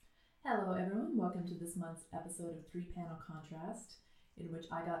Hello everyone, welcome to this month's episode of 3-Panel Contrast, in which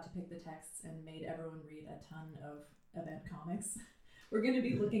I got to pick the texts and made everyone read a ton of event comics. We're going to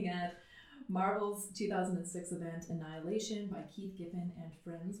be looking at Marvel's 2006 event Annihilation by Keith Giffen and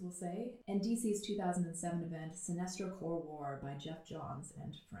Friends, we'll say, and DC's 2007 event Sinestro Corps War by Geoff Johns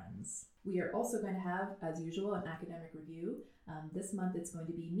and Friends. We are also going to have, as usual, an academic review. This month it's going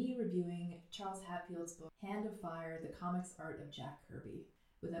to be me reviewing Charles Hatfield's book Hand of Fire, The Comics Art of Jack Kirby.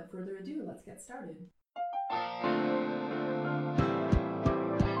 Without further ado, let's get started.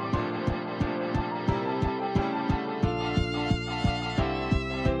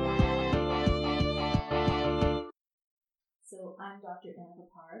 So I'm Dr. Anna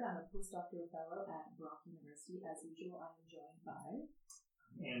Papard. I'm a postdoctoral fellow at Brock University. As usual, I am joined by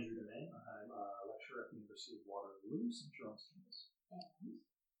Andrew DeMay. I'm a lecturer at the University of Waterloo, St. Jerome's campus. And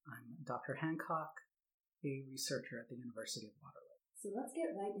I'm Dr. Hancock, a researcher at the University of Waterloo. So let's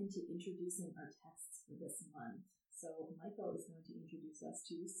get right into introducing our texts for this month. So Michael is going to introduce us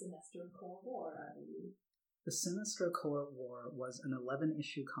to Sinestro Corps War, I believe. The Sinestro Corps War was an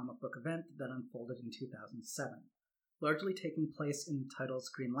 11-issue comic book event that unfolded in 2007, largely taking place in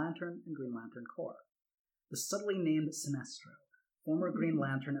titles Green Lantern and Green Lantern Corps. The subtly named Sinestro, former Green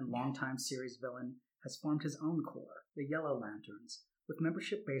Lantern and longtime series villain, has formed his own corps, the Yellow Lanterns, with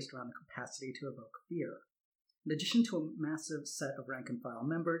membership based around the capacity to evoke fear. In addition to a massive set of rank-and-file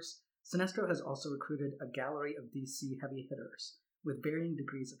members, Sinestro has also recruited a gallery of DC heavy hitters, with varying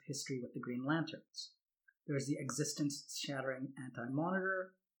degrees of history with the Green Lanterns. There is the existence-shattering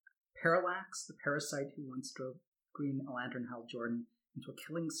Anti-Monitor, Parallax, the parasite who once drove Green Lantern Hal Jordan into a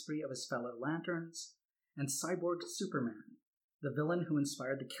killing spree of his fellow Lanterns, and Cyborg Superman, the villain who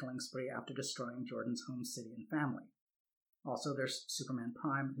inspired the killing spree after destroying Jordan's home city and family. Also, there's Superman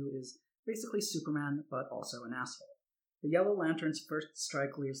Prime, who is basically Superman, but also an asshole. The Yellow Lantern's first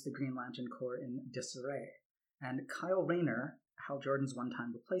strike leaves the Green Lantern Corps in disarray, and Kyle Rayner, Hal Jordan's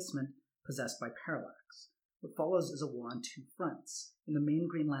one-time replacement, possessed by Parallax. What follows is a war on two fronts. In the main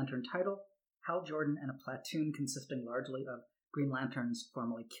Green Lantern title, Hal Jordan and a platoon consisting largely of Green Lanterns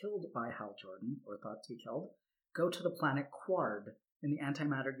formerly killed by Hal Jordan, or thought to be killed, go to the planet Quard in the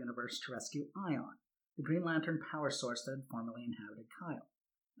antimatter universe to rescue Ion, the Green Lantern power source that had formerly inhabited Kyle.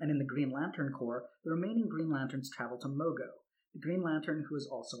 And in the Green Lantern Corps, the remaining Green Lanterns travel to Mogo, the Green Lantern who is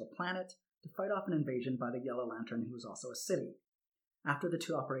also a planet, to fight off an invasion by the Yellow Lantern who is also a city. After the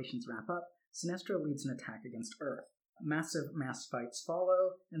two operations wrap up, Sinestro leads an attack against Earth. Massive mass fights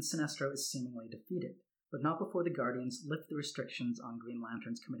follow, and Sinestro is seemingly defeated, but not before the Guardians lift the restrictions on Green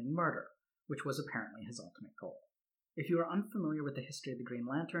Lanterns committing murder, which was apparently his ultimate goal. If you are unfamiliar with the history of the Green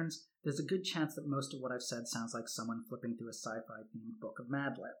Lanterns, there's a good chance that most of what I've said sounds like someone flipping through a sci-fi themed book of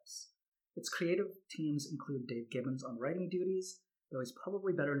Mad Libs. Its creative teams include Dave Gibbons on writing duties, though he's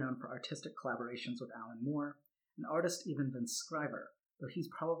probably better known for artistic collaborations with Alan Moore, and artist even Vince Scriver, though he's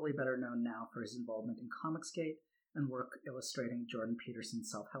probably better known now for his involvement in Comicsgate and work illustrating Jordan Peterson's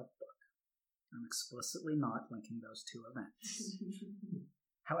self-help book. I'm explicitly not linking those two events.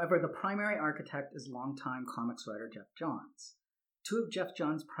 However, the primary architect is longtime comics writer Geoff Johns. Two of Geoff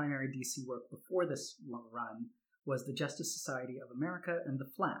Johns' primary DC work before this run was the Justice Society of America and The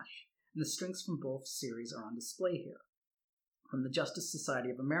Flash, and the strengths from both series are on display here. From the Justice Society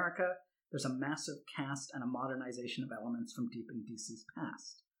of America, there's a massive cast and a modernization of elements from deep in DC's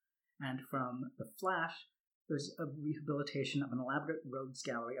past. And from The Flash, there's a rehabilitation of an elaborate rogues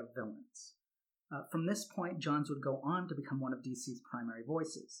gallery of villains. From this point, Johns would go on to become one of DC's primary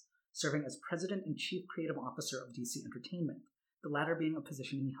voices, serving as president and chief creative officer of DC Entertainment, the latter being a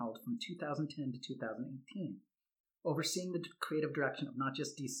position he held from 2010 to 2018, overseeing the creative direction of not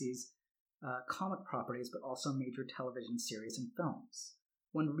just DC's comic properties, but also major television series and films.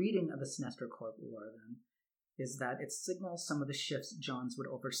 One reading of the Sinestro Corps War, then, is that it signals some of the shifts Johns would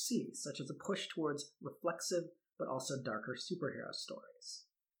oversee, such as a push towards reflexive but also darker superhero stories.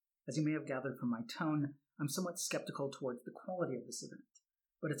 As you may have gathered from my tone, I'm somewhat skeptical towards the quality of this event,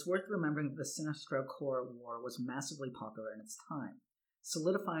 but it's worth remembering that the Sinestro Corps War was massively popular in its time,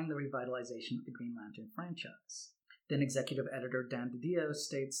 solidifying the revitalization of the Green Lantern franchise. Then executive editor Dan DiDio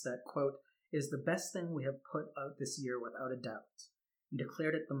states that, quote, "is the best thing we have put out this year without a doubt," and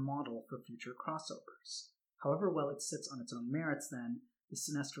declared it the model for future crossovers. However well it sits on its own merits, then, the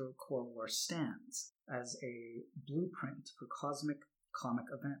Sinestro Corps War stands as a blueprint for cosmic comic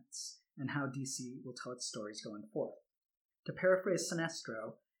events, and how DC will tell its stories going forth. To paraphrase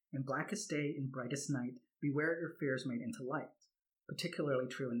Sinestro, in blackest day, in brightest night, beware your fears made into light. Particularly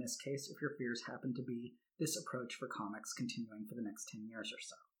true in this case if your fears happen to be this approach for comics continuing for the next 10 years or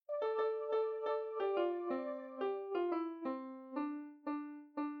so.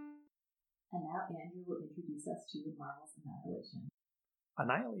 introduce us to Marvel's Annihilation.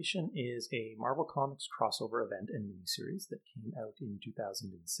 Annihilation is a Marvel Comics crossover event and miniseries that came out in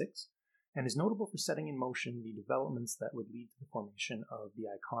 2006 and is notable for setting in motion the developments that would lead to the formation of the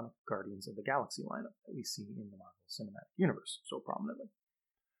iconic Guardians of the Galaxy lineup that we see in the Marvel Cinematic Universe so prominently.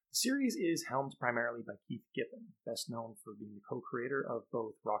 The series is helmed primarily by Keith Giffen, best known for being the co-creator of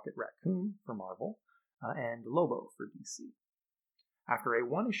both Rocket Raccoon for Marvel and Lobo for DC. After a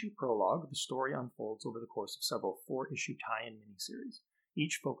one-issue prologue, the story unfolds over the course of several four-issue tie-in miniseries,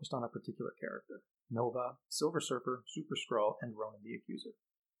 each focused on a particular character: Nova, Silver Surfer, Super Skrull, and Ronan the Accuser,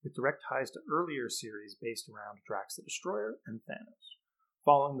 with direct ties to earlier series based around Drax the Destroyer and Thanos.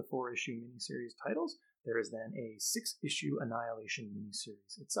 Following the four-issue miniseries titles, there is then a six-issue Annihilation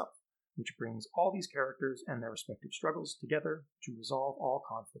miniseries itself, which brings all these characters and their respective struggles together to resolve all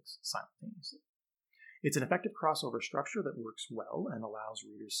conflicts simultaneously. It's an effective crossover structure that works well and allows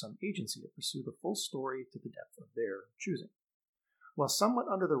readers some agency to pursue the full story to the depth of their choosing. While somewhat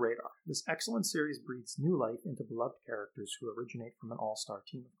under the radar, this excellent series breathes new life into beloved characters who originate from an all-star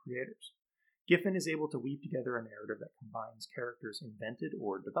team of creators. Giffen is able to weave together a narrative that combines characters invented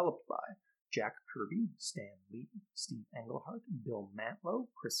or developed by Jack Kirby, Stan Lee, Steve Englehart, Bill Mantlo,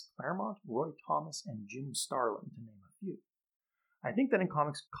 Chris Claremont, Roy Thomas, and Jim Starlin, to name a few. I think that in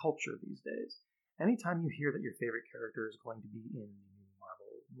comics culture these days, anytime you hear that your favorite character is going to be in the new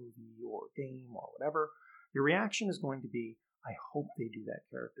Marvel movie or game or whatever, your reaction is going to be, I hope they do that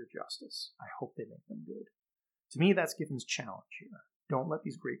character justice. I hope they make them good. To me, that's Giffen's challenge here. Don't let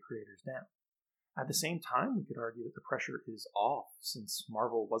these great creators down. At the same time, we could argue that the pressure is off, since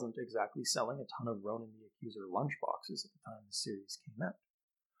Marvel wasn't exactly selling a ton of Ronan the Accuser lunchboxes at the time the series came out.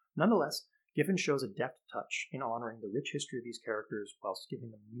 Nonetheless, Giffen shows a deft touch in honoring the rich history of these characters whilst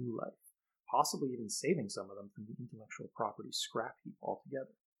giving them new life, possibly even saving some of them from the intellectual property scrap heap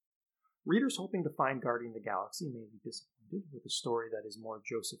altogether. Readers hoping to find Guardian of the Galaxy may be disappointed with a story that is more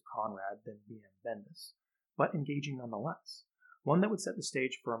Joseph Conrad than V.M. Bendis, but engaging nonetheless, one that would set the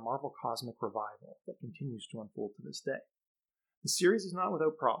stage for a Marvel cosmic revival that continues to unfold to this day. The series is not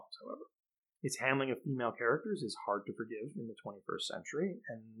without problems, however. Its handling of female characters is hard to forgive in the 21st century,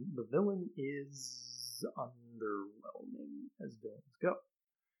 and the villain is underwhelming as villains go,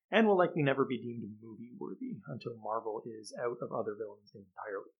 and will likely never be deemed movie-worthy until Marvel is out of other villains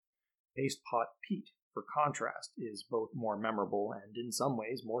entirely. Paste Pot Pete, for contrast, is both more memorable and in some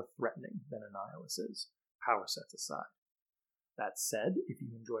ways more threatening than Annihilus is, power sets aside. That said, if you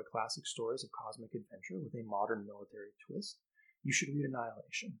enjoy classic stories of cosmic adventure with a modern military twist, you should read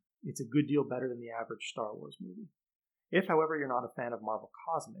Annihilation. It's a good deal better than the average Star Wars movie. If, however, you're not a fan of Marvel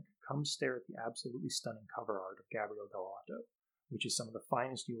Cosmic, come stare at the absolutely stunning cover art of Gabriel Dell'Otto, which is some of the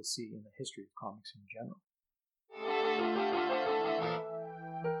finest you will see in the history of comics in general.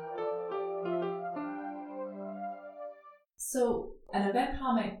 So, an event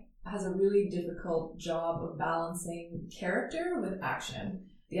comic has a really difficult job of balancing character with action.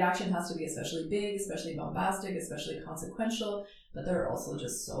 The action has to be especially big, especially bombastic, especially consequential, but there are also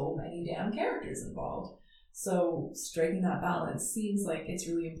just so many damn characters involved. So, striking that balance seems like it's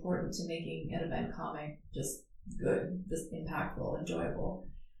really important to making an event comic just good, just impactful, enjoyable.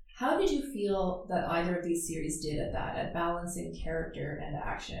 How did you feel that either of these series did at balancing character and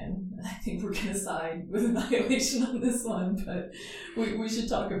action? I think we're going to side with Annihilation on this one, but we should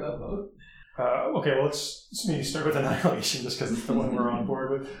talk about both. Okay, well, let's maybe start with Annihilation, just because it's the one we're on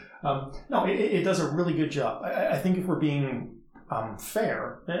board with. No, it does a really good job. I think if we're being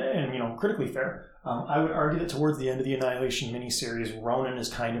fair, and critically fair, I would argue that towards the end of the Annihilation miniseries, Ronan is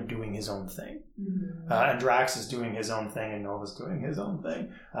kind of doing his own thing. Mm-hmm. And Drax is doing his own thing, and Nova's doing his own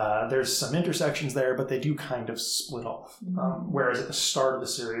thing. There's some intersections there, but they do kind of split off. Mm-hmm. Whereas at the start of the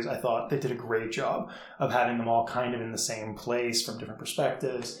series, I thought they did a great job of having them all kind of in the same place from different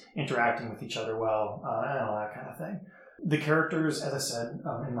perspectives, interacting with each other well, and all that kind of thing. The characters, as I said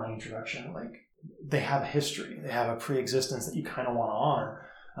in my introduction, they have a history. They have a pre-existence that you kind of want to honor.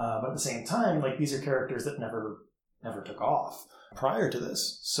 But at the same time, these are characters that never took off prior to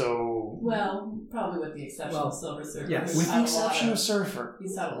this. So, well, probably with the exception of Silver Surfer. Yes, with the exception of Surfer.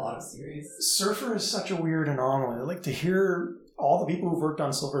 He's had a lot of series. Surfer is such a weird anomaly. To hear all the people who've worked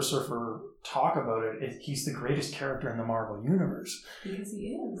on Silver Surfer talk about it, he's the greatest character in the Marvel Universe. Because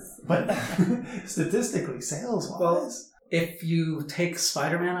he is. But statistically, sales-wise... Well, if you take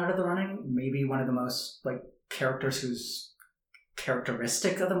Spider-Man out of the running, maybe one of the most, characters who's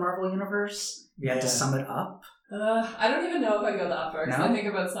characteristic of the Marvel Universe, you had to sum it up. I don't even know if I go that far. 'Cause No? I think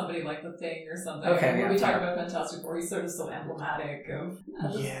about somebody like The Thing or something. Okay, When yeah, we talk fair. about Fantastic Four, he's sort of so emblematic of.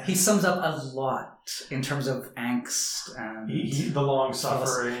 Yeah. He sums up a lot in terms of angst and The long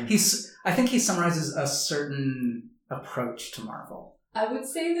suffering. I think he summarizes a certain approach to Marvel. I would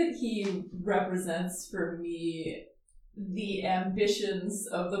say that he represents for me the ambitions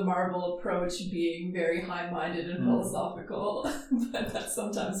of the Marvel approach being very high-minded and philosophical, but that's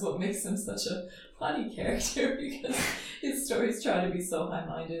sometimes what makes him such a funny character, because his stories try to be so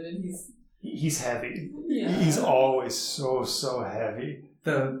high-minded, and He's heavy. yeah. He's always so heavy.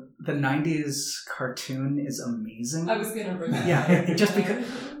 The 90s cartoon is amazing. I was gonna bring that Yeah, up. just because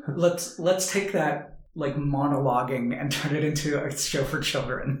let's take that like monologuing and turn it into a show for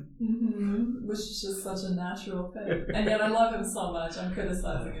children. Which is just such a natural fit. And yet I love him so much. I'm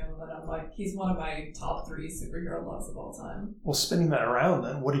criticizing him, but I'm like, he's one of my top 3 superhero loves of all time. Well, spinning that around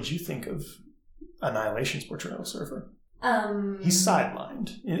then, what did you think of Annihilation's portrayal of Surfer? He's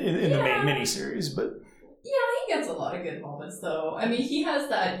sidelined in the main miniseries, but yeah, he gets a lot of good moments though. I mean, he has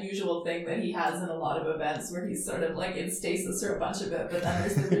that usual thing that he has in a lot of events where he's sort of like in stasis for a bunch of it, but then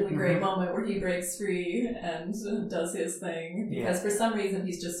there's the really great moment where he breaks free and does his thing. Because for some reason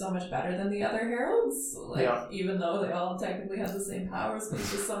he's just so much better than the other heralds. Like, even though they all technically have the same powers, but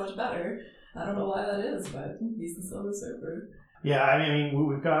he's just so much better. I don't know why that is, but he's the Silver Surfer. yeah, I mean,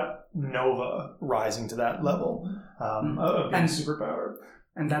 we've got Nova rising to that level of being superpowered.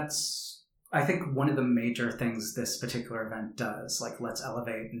 And that's, I think, one of the major things this particular event does. Like, let's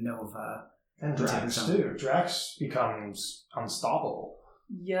elevate Nova. And Drax, too. Drax becomes unstoppable.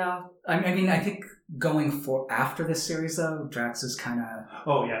 Yeah. I mean, I think going for after this series, though, Drax is kind of...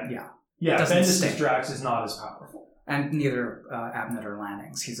 Oh, yeah. Yeah. Yeah, Doesn't Bendis' stay. Drax is not as powerful. And neither Abnett or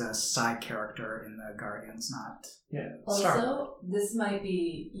Lanning's. He's a side character in the Guardians, not... Yeah. Also, this might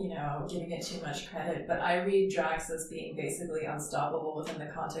be, giving it too much credit, but I read Drax as being basically unstoppable within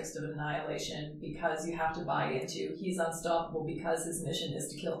the context of Annihilation, because you have to buy into he's unstoppable because his mission is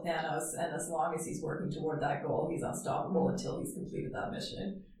to kill Thanos, and as long as he's working toward that goal, he's unstoppable until he's completed that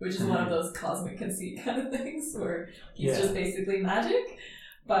mission, which is one of those cosmic conceit kind of things where he's just basically magic.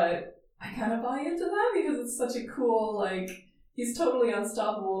 But I kind of buy into that because it's such a cool, like, he's totally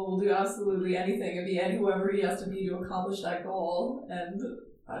unstoppable, will do absolutely anything and be whoever he has to be to accomplish that goal. And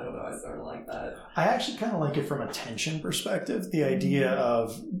I don't know, I sort of like that. I actually kind of like it from a tension perspective. The idea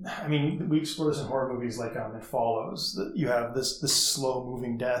of, I mean, we explore this in horror movies like It Follows, that you have this slow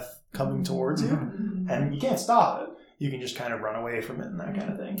moving death coming towards you, and you can't stop it. You can just kind of run away from it and that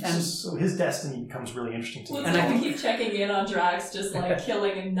kind of thing. And so his destiny becomes really interesting to me. And I think keep checking in on Drax, just like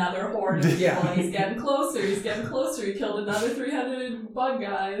killing another horde of people, and he's getting closer, he killed another 300 bug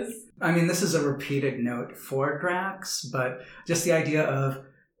guys. I mean, this is a repeated note for Drax, but just the idea of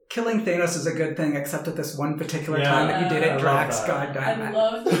killing Thanos is a good thing, except at this one particular time that you did it, Drax, god damn it. I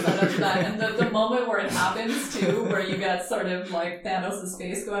love the setup of that, and the moment where it happens too, where you get sort of like Thanos'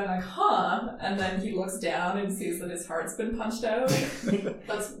 face going like, huh, and then he looks down and sees that his heart's been punched out.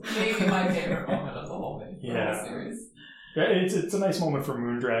 That's maybe my favorite moment of the whole thing, the whole series. Yeah, it's a nice moment for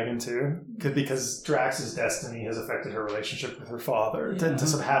Moondragon too, because Drax's destiny has affected her relationship with her father. To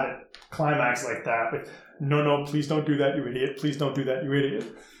sort of have it climax like that, with no, please don't do that, you idiot. Please don't do that, you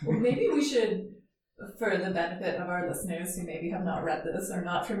idiot. Well, maybe we should, for the benefit of our listeners who maybe have not read this or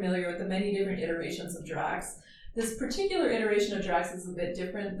not familiar with the many different iterations of Drax, this particular iteration of Drax is a bit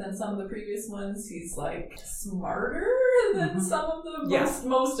different than some of the previous ones. He's like smarter than some of the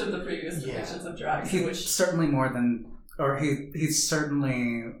most of the previous iterations of Drax. He's certainly more than, or he's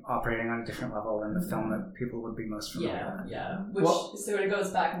certainly operating on a different level in the film that people would be most familiar with. Yeah. Which sort of goes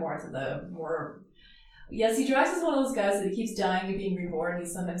back more to the more. Yeah, see, Drax is one of those guys that he keeps dying and being reborn.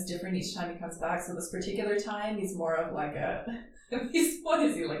 He's sometimes different each time he comes back. So this particular time, he's more of like what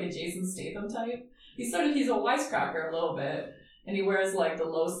is he, like a Jason Statham type? He's a wisecracker a little bit. And he wears like the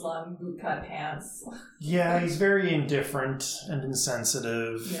low-slung bootcut pants. Yeah, he's very indifferent and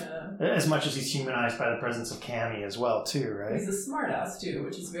insensitive. Yeah. As much as he's humanized by the presence of Cammy as well, too, right? He's a smartass too,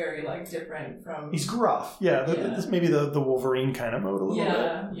 which is very like different from. He's gruff. Yeah, maybe the Wolverine kind of mode a little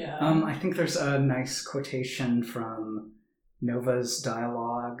bit. Yeah. I think there's a nice quotation from Nova's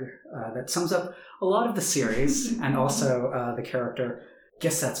dialogue that sums up a lot of the series and also the character.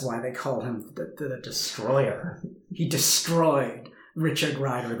 Guess that's why they call him the Destroyer. He destroyed Richard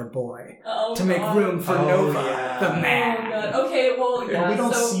Rider, the boy, to make room for Nova, the man. Oh, God. Okay, well, But we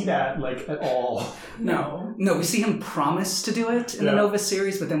don't see that, like, at all. No, we see him promise to do it in the Nova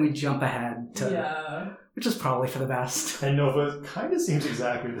series, but then we jump ahead to... Which is probably for the best. And Nova kind of seems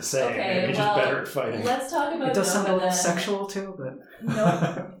exactly the same. Okay, He's just better at fighting. Let's talk about It does sound a Nova little then. sexual, too, but...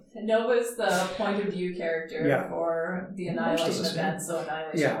 No. Nova's the point of view character Yeah. for the Most of Annihilation us, event, so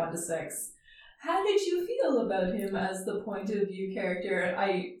Annihilation Yeah. 1 to 6. How did you feel about him as the point of view character?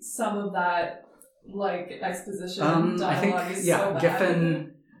 Some of that like exposition dialogue I think is so bad.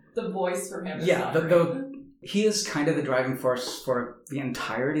 Giffen. The voice for him is Yeah, not the- great. He is kind of the driving force for the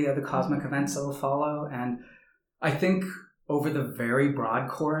entirety of the cosmic events that will follow, and I think over the very broad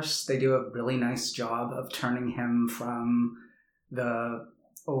course, they do a really nice job of turning him from the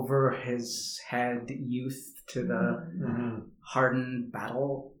over his head youth to the hardened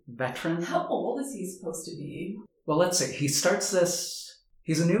battle veteran. How old is he supposed to be? Well, let's see. He starts this.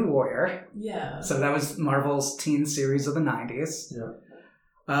 He's a new warrior. Yeah. So that was Marvel's teen series of the 90s. Yeah.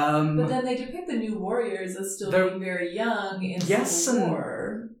 But then they depict the New Warriors as still They're- being very young in Yes, Civil and-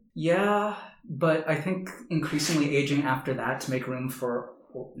 War. Yeah, but I think increasingly aging after that to make room for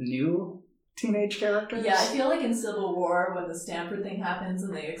new teenage characters. Yeah, I feel like in Civil War, when the Stanford thing happens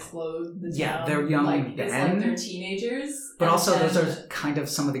and they explode the town, Yeah, they're young like, it's then. like they're teenagers. But and also, those then- are kind of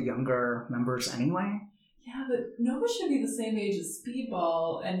some of the younger members anyway. Yeah, but Nova should be the same age as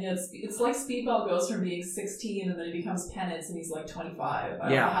Speedball, and yet it's like Speedball goes from being 16 and then he becomes Penance and he's like 25. I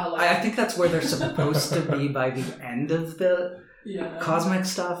don't know how, like, I think that's where they're supposed to be by the end of the yeah. cosmic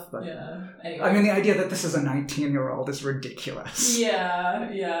stuff. But Yeah. Anyway. I mean, the idea that this is a 19-year-old is ridiculous.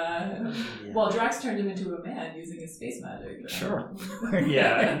 Yeah. Yeah. Well, Drax turned him into a man using his space magic. Sure.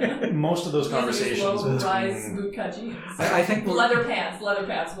 Yeah, most of those Using his conversations low-rise between bootcut jeans. I think leather pants.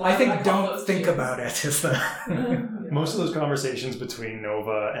 Why I think would I call don't those think jeans? about it is the most of those conversations between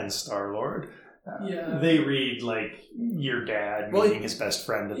Nova and Star-Lord, Yeah. they read like your dad Well, meeting his best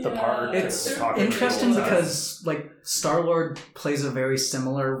friend at the Yeah. park. It's and talking interesting to him. because like Star-Lord plays a very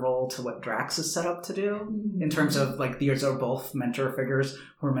similar role to what Drax is set up to do in terms of like these are both mentor figures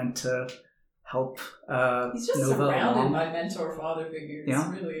who are meant to help He's just Nova surrounded along. by mentor father figures,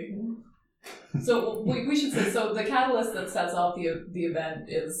 Yeah. really. So we should say, so the catalyst that sets off the event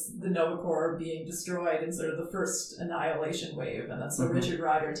is the Nova Corps being destroyed in sort of the first annihilation wave, and then so Mhm. Richard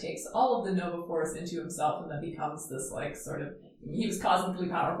Rider takes all of the Nova Force into himself and then becomes this like sort of, he was cosmically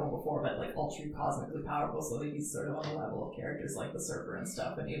powerful before, but like ultra cosmically powerful, so that he's sort of on the level of characters like the Surfer and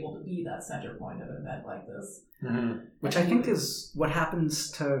stuff and able to be that center point of an event like this. Mhm. which I think is what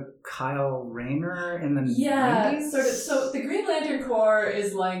happens to Kyle Rayner in the Yeah, 90s? sort of. So the Green Lantern Corps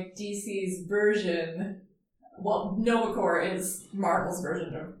is like DC's version. Well, Nova Corps is Marvel's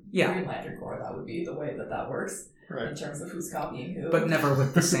version of Yeah. Green Lantern Corps. That would be the way that works in Right. terms of who's copying who. But never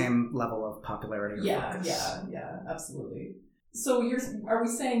with the same level of popularity or yeah, focus. yeah, absolutely. So are we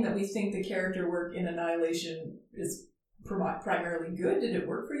saying that we think the character work in Annihilation is primarily good? Did it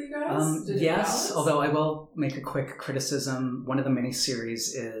work for you guys? Did it Yes, balance? although I will make a quick criticism. One of the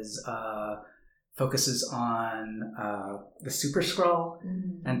miniseries is focuses on the Super Skrull,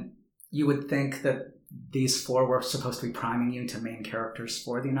 Mhm. and you would think that these four were supposed to be priming you to main characters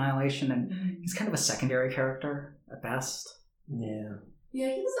for the Annihilation, and Mhm. he's kind of a secondary character at best. Yeah. Yeah,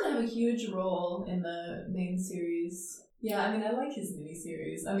 he doesn't have a huge role in the main series. Yeah, I mean, I like his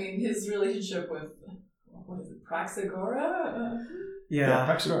miniseries. I mean, his relationship with, what is it, Praxagora? Yeah.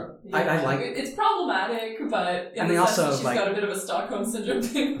 Praxagora. I like- It's problematic, but in And the they sense also, that she's like- got a bit of a Stockholm syndrome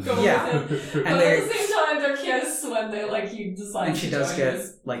thing going Yeah. with it. And But at the same time, their kiss when he decides And she to does join get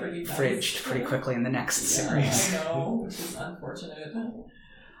is like pretty nice. fridged pretty quickly in the next series. I know, which is unfortunate.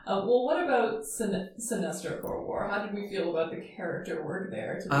 Well, what about Sinestro Corps War? How did we feel about the character work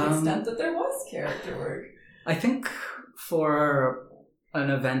there, to the extent that there was character work? I think for an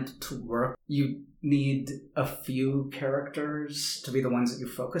event to work, you need a few characters to be the ones that you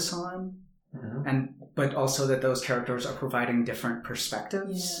focus on, Mhm. but also that those characters are providing different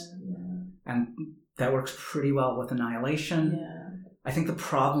perspectives, and that works pretty well with Annihilation. Yeah. I think the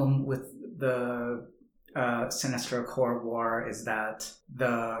problem with the Sinestro Corps War is that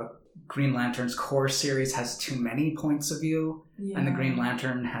the Green Lantern's Corps series has too many points of view, Yeah. and the Green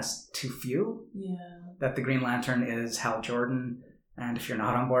Lantern has too few. Yeah. That the Green Lantern is Hal Jordan, and if you're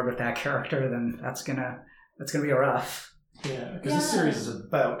not on board with that character, then that's gonna be rough. Yeah, because this series is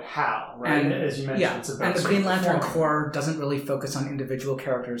about Hal, right? And as you mentioned, yeah, it's about and the sort Green of Lantern performing. Corps doesn't really focus on individual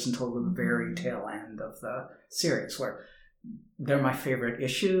characters until the very Mhm. tail end of the series, where they're my favorite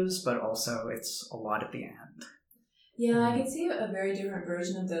issues, but also it's a lot at the end. Yeah, I could see a very different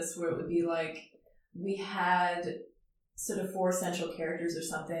version of this where it would be like we had sort of four central characters or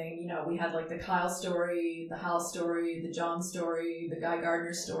something. You know, we had like the Kyle story, the Hal story, the John story, the Guy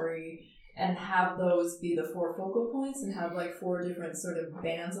Gardner story, and have those be the four focal points and have like four different sort of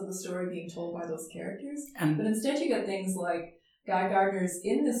bands of the story being told by those characters. But And instead you get things like Guy Gardner's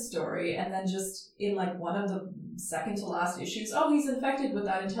in this story, and then just in like one of the second to last issues, oh, he's infected with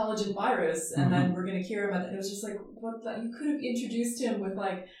that intelligent virus, and then we're going to cure him. And it was just like, what? You could have introduced him with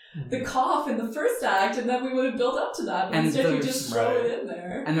like the cough in the first act, and then we would have built up to that. But And instead, you there's- just throw it in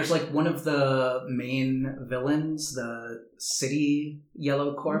there. And there's like one of the main villains, the City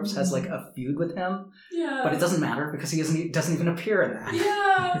Yellow Corpse, has like a feud with him, Yeah. but it doesn't matter because he doesn't even appear in that.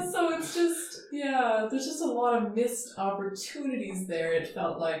 Yeah, so it's just, there's just a lot of missed opportunities there, it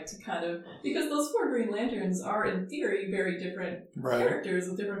felt like, to kind of, because those 4 Green Lanterns are, in theory, very different characters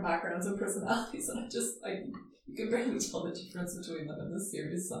with different backgrounds and personalities, and you can barely tell the difference between them in this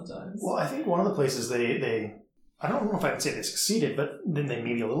series sometimes. Well, I think one of the places they I don't know if I would say they succeeded, but then they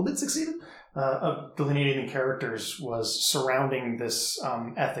maybe a little bit succeeded, of delineating the characters was surrounding this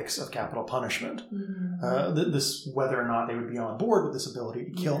ethics of capital punishment. This whether or not they would be on board with this ability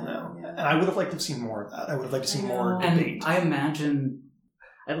to kill now. Yeah. And I would have liked to have seen more of that. I would have liked to see more And debate. I imagine,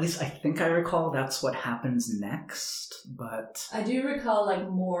 at least I think I recall, that's what happens next, but... I do recall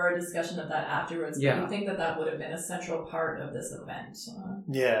more discussion of that afterwards, but Yeah. I think that would have been a central part of this event.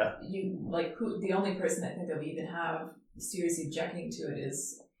 Yeah. The only person I think that we even have seriously objecting to it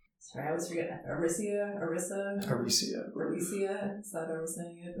is, sorry, I always forget, Arisa? Alicia, is that how we're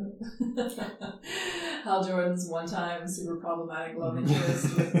saying it? Hal Jordan's one-time super problematic love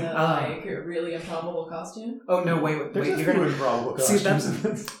interest with the really improbable costume. Oh, no, wait, There's a you're few gonna... improbable See,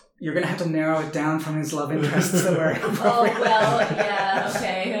 costumes. You're gonna have to narrow it down from his love interests that were Oh, well, yeah,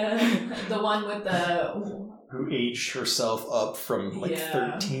 okay. The one with the... Who aged herself up from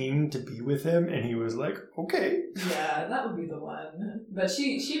 13 to be with him, and he was like, okay. Yeah, that would be the one. But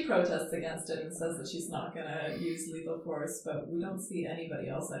she protests against it and says that she's not going to use lethal force, but we don't see anybody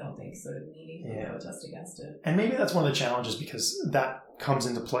else, I don't think, sort of meaningfully protest against it. And maybe that's one of the challenges, because that comes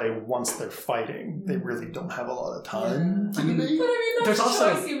into play once they're fighting. They really don't have a lot of time to debate. But There's that's a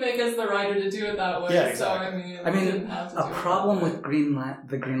also- choice you make as the writer to do it that way. Yeah, exactly. So, I mean, we didn't have to a do it problem that way. with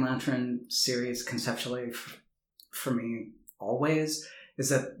the Green Lantern series conceptually for me always is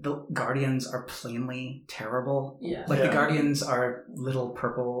that the Guardians are plainly terrible. Yeah. Like the Guardians are little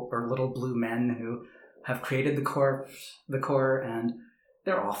purple or little blue men who have created the core, and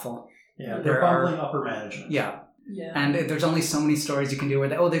they're awful. Yeah, There they're are- bumbling upper management. Yeah. Yeah. And there's only so many stories you can do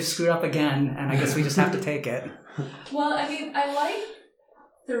where they've screwed up again, and I guess we just have to take it. Well, I mean, I like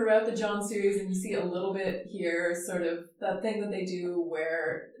throughout the John series, and you see a little bit here, sort of that thing that they do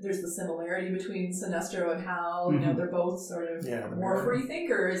where there's the similarity between Sinestro and Hal. You know, they're both sort of more free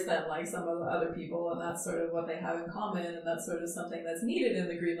thinkers than some of the other people, and that's sort of what they have in common, and that's sort of something that's needed in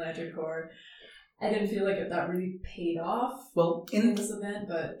the Green Lantern Corps. I didn't feel like that really paid off in this event,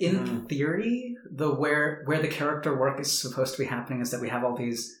 but in theory, where the character work is supposed to be happening is that we have all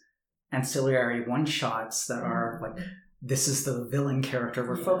these ancillary one-shots that are like, this is the villain character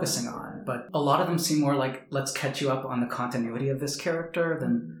we're focusing on. But a lot of them seem more like, let's catch you up on the continuity of this character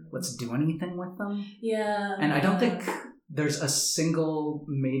than let's do anything with them. Yeah. And I don't think there's a single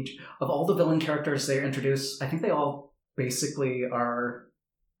major... Of all the villain characters they introduce, I think they all basically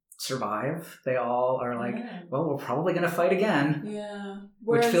survive. They all are like, well, we're probably going to fight again. Yeah.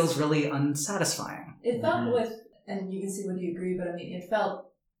 Which feels really unsatisfying. It felt with, and you can see whether you agree, but I mean, it felt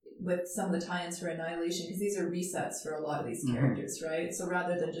with some of the tie-ins for Annihilation, because these are resets for a lot of these characters, right? So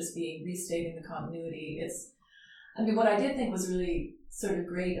rather than just being restating the continuity, what I did think was really sort of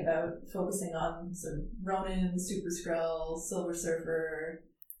great about focusing on sort of Ronan, Super Skrull, Silver Surfer,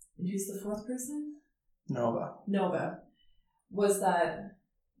 and who's the fourth person? Nova. Was that,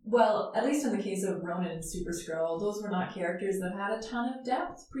 well, at least in the case of Ronan and Super Skrull, those were not characters that had a ton of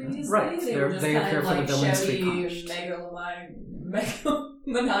depth previously. Right. They were just they kind appear of for the villains to be shouty, punished.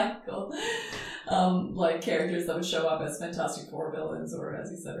 megalomaniacal characters that would show up as Fantastic Four villains, or as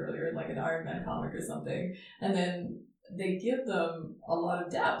you said earlier, in an Iron Man comic or something. And then they give them a lot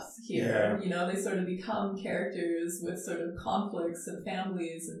of depth here. Yeah. You know, they sort of become characters with sort of conflicts and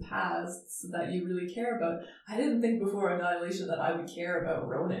families and pasts that you really care about. I didn't think before Annihilation that I would care about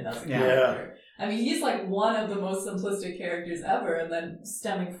Ronan as a character. I mean, he's one of the most simplistic characters ever, and then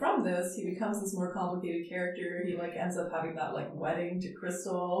stemming from this, he becomes this more complicated character. He ends up having that wedding to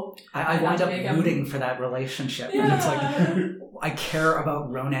Crystal. I wind up rooting for that relationship, and it's I care about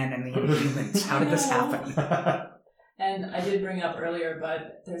Ronan and the Inhumans. How did this happen? And I did bring up earlier,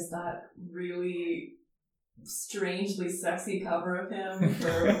 but there's that really strangely sexy cover of him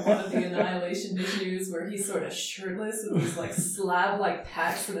for one of the Annihilation issues where he's sort of shirtless with these slab-like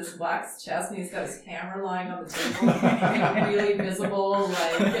pecs and his wax chest, and he's got his hammer lying on the table and a really visible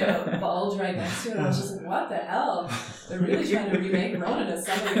bulge right next to it. And I was just like, what the hell? They're really trying to remake Ronan as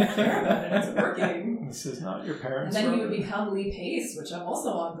somebody I care about, and it's working. This is not your parents. And then he would become Lee Pace, which I'm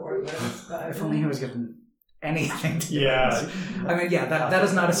also on board with. But If only he was given anything to do Yeah. with this. I mean, yeah, that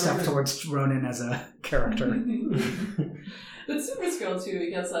is not a step towards Ronan as a character. But Super Skrull too,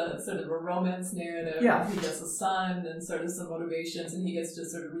 he gets a sort of a romance narrative. Yeah. He gets a son and sort of some motivations, and he gets to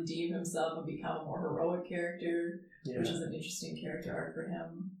sort of redeem himself and become a more heroic character, which is an interesting character arc for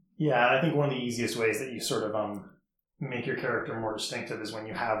him. Yeah, and I think one of the easiest ways that you sort of make your character more distinctive is when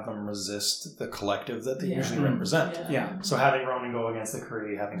you have them resist the collective that they usually represent. Yeah. So having Ronan go against the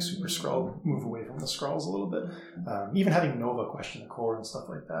Kree, having Super Skrull move away from the Skrulls a little bit, even having Nova question the core and stuff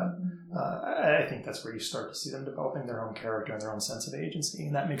like that, I think that's where you start to see them developing their own character and their own sense of agency,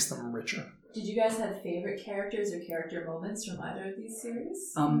 and that makes them richer. Did you guys have favorite characters or character moments from either of these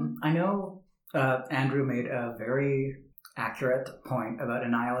series? I know Andrew made a very accurate point about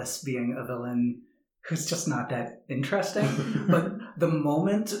Annihilus being a villain who's just not that interesting. But the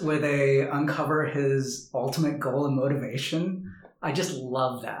moment where they uncover his ultimate goal and motivation, I just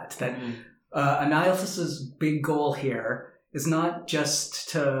love that. That Annihilus's big goal here is not just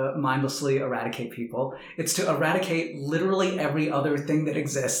to mindlessly eradicate people. It's to eradicate literally every other thing that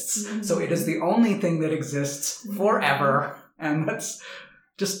exists. So it is the only thing that exists forever. And that's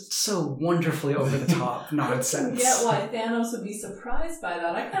just so wonderfully over the top nonsense. I get why Thanos would be surprised by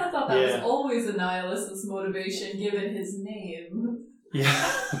that. I kind of thought that was always Annihilus's motivation, given his name.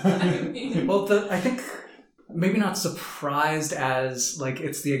 Yeah. I mean, Well, I think maybe not surprised as like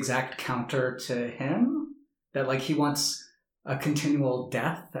it's the exact counter to him, that like he wants a continual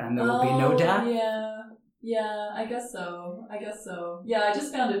death and there will be no death. Yeah, I guess so. Yeah, I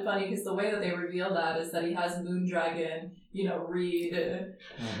just found it funny because the way that they reveal that is that he has Moondragon, read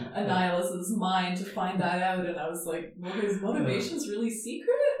Annihilus's mind to find that out, and I was like, well, his motivation's really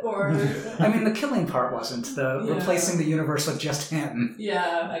secret, or? I mean, the killing part wasn't. Replacing the universe with just him.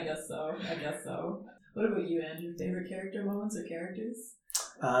 Yeah, I guess so. What about you, Andrew? Favorite character moments or characters?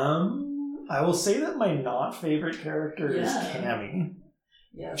 I will say that my not favorite character is Cammy.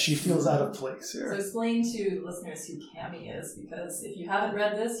 Yes. She feels out of place here. So explain to the listeners who Cammy is, because if you haven't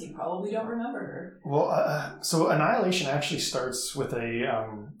read this, you probably don't remember her. Well, so Annihilation actually starts with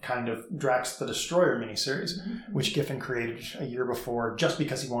a kind of Drax the Destroyer miniseries, which Giffen created a year before just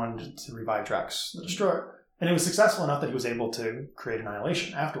because he wanted to revive Drax the Destroyer. And it was successful enough that he was able to create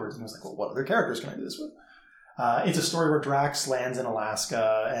Annihilation afterwards. And he was like, well, what other characters can I do this with? It's a story where Drax lands in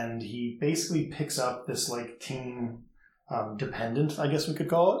Alaska, and he basically picks up this like teen... dependent, I guess we could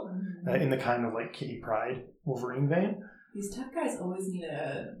call it, in the kind of like Kitty Pryde Wolverine vein. These tough guys always need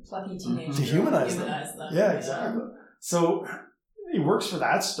a plucky teenager to humanize them. Yeah, exactly. So it works for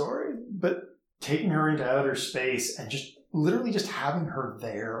that story, but taking her into outer space and just literally just having her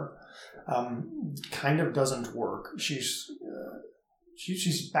there kind of doesn't work. She's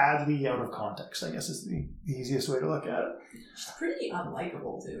badly out of context, I guess is the easiest way to look at it. She's pretty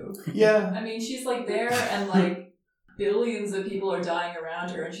unlikable too. Yeah. I mean, she's like there and like billions of people are dying around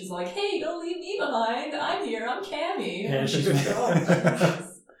her, and she's like, "Hey, don't leave me behind. I'm here. I'm Cammy." Yeah, she's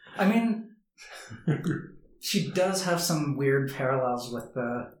I mean, she does have some weird parallels with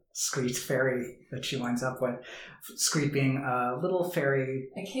the Skreet fairy that she winds up with. Skreet being a little fairy,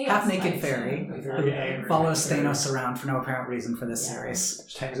 half-naked fairy, follows Thanos around for no apparent reason for this series.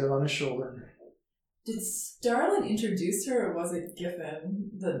 Just hangs out on his shoulder. Did Starlin introduce her, or was it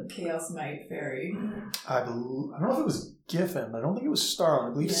Giffen, the Chaos Knight fairy? I don't know if it was Giffen. I don't think it was Starlin.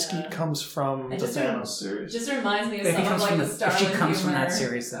 I believe Skeet comes from the Thanos series. Just reminds me of some of like the Starlin. If she comes from that humor.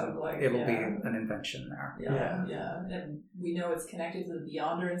 series, though, it will be an invention there. Yeah. And we know it's connected to the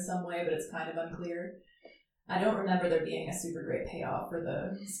Beyonder in some way, but it's kind of unclear. I don't remember there being a super great payoff for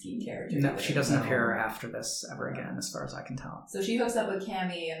the Skeet character. No, she doesn't appear after this ever again, as far as I can tell. So she hooks up with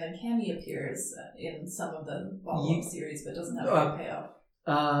Cammy, and then Cammy appears in some of the follow-up series, but doesn't have a great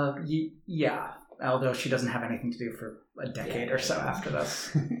payoff. Yeah, although she doesn't have anything to do for a decade or so after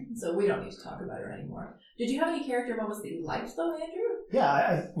this. So we don't need to talk about her anymore. Did you have any character moments that you liked, though, Andrew?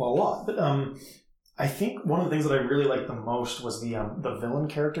 Yeah, a lot. But I think one of the things that I really liked the most was the villain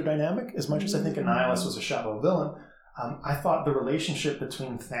character dynamic. As much as I think Annihilus was a shallow villain, I thought the relationship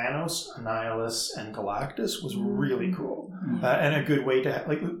between Thanos, Annihilus, and Galactus was really cool, and a good way to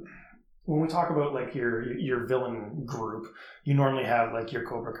like. When we talk about like your villain group, you normally have like your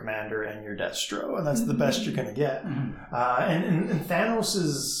Cobra Commander and your Destro, and that's the best you're going to get. And Thanos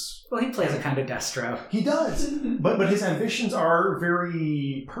is. Well, he plays a kind of Destro. He does. but his ambitions are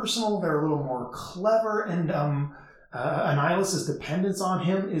very personal. They're a little more clever. And Annihilus's dependence on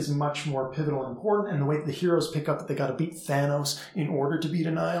him is much more pivotal and important. And the way that the heroes pick up that they got to beat Thanos in order to beat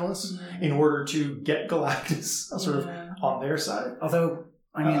Annihilus, in order to get Galactus sort of on their side. Although,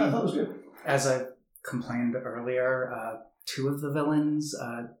 I mean, I thought it was good. As I complained earlier, two of the villains,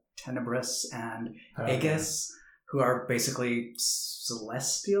 Tenebris and Aegis, who are basically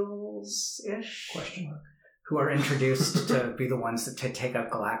Celestials-ish? Question mark. Who are introduced to be the ones to take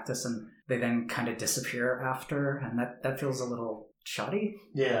out Galactus, and they then kind of disappear after, and that feels a little shoddy.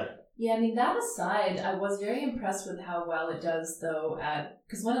 Yeah. Yeah, I mean, that aside, I was very impressed with how well it does, though,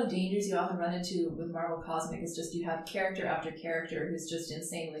 because one of the dangers you often run into with Marvel Cosmic is just you have character after character who's just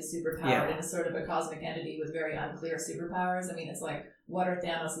insanely superpowered and is sort of a cosmic entity with very unclear superpowers. I mean, it's like, what are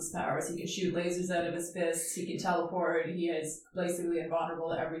Thanos' powers? He can shoot lasers out of his fists, he can teleport, he is basically invulnerable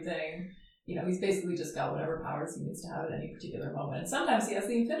to everything. You know, he's basically just got whatever powers he needs to have at any particular moment. And sometimes he has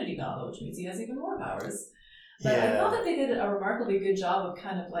the Infinity Gauntlet, which means he has even more powers. But I thought that they did a remarkably good job of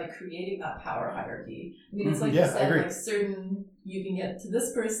kind of like creating that power hierarchy. I mean, it's like you said, like certain, you can get to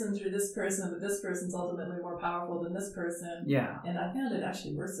this person through this person, but this person's ultimately more powerful than this person. Yeah. And I found it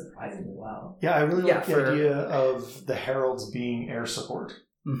actually worked surprisingly well. Yeah, I really like the idea of the heralds being air support.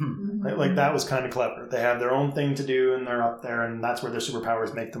 Mm-hmm. Like that was kind of clever. They have their own thing to do, and they're up there, and that's where their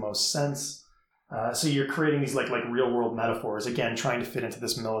superpowers make the most sense. So you're creating these like real world metaphors, again, trying to fit into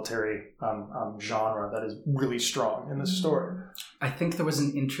this military genre that is really strong in this story. I think there was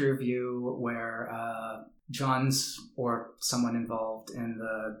an interview where Johns or someone involved in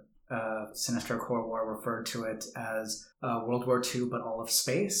the Sinestro Corps War referred to it as World War II, but all of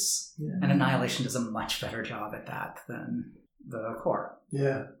space. Yeah. And Annihilation does a much better job at that than the Corps.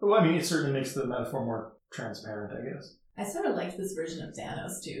 Yeah. Well, I mean, it certainly makes the metaphor more transparent, I guess. I sort of liked this version of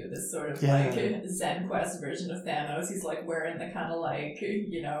Thanos too, this sort of like Zen Quest version of Thanos. He's like wearing the kind of like,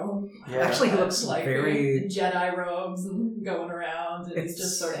 you know, actually he looks like very Jedi robes and going around, and he's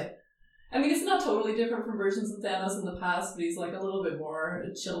just sort of, I mean, it's not totally different from versions of Thanos in the past, but he's like a little bit more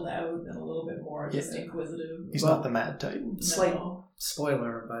chilled out and a little bit more just inquisitive. He's not the Mad Titan. Slight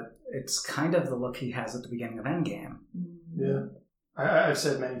spoiler, but it's kind of the look he has at the beginning of Endgame. Yeah. I've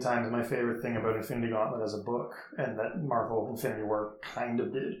said many times my favorite thing about Infinity Gauntlet as a book, and that Marvel Infinity War kind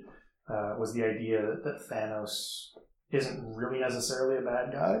of did, was the idea that Thanos isn't really necessarily a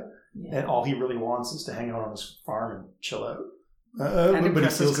bad guy, and all he really wants is to hang out on his farm and chill out. But he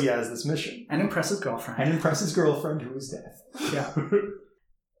feels he has this mission. And impress his girlfriend. Who is death. Yeah.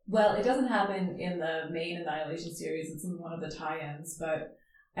 Well, it doesn't happen in the main Annihilation series, it's in one of the tie-ins, but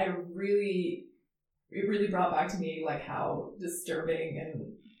it really brought back to me like how disturbing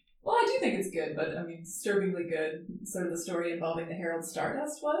and, well, I do think it's good, but I mean disturbingly good, sort of the story involving the Herald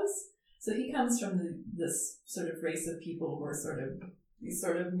Stardust was. So he comes from this sort of race of people who are sort of these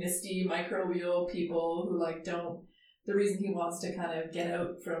sort of misty microbial people who like don't, the reason he wants to kind of get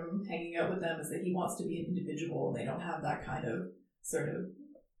out from hanging out with them is that he wants to be an individual, and they don't have that kind of sort of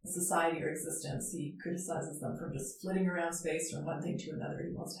society or existence. He criticizes them for just flitting around space from one thing to another.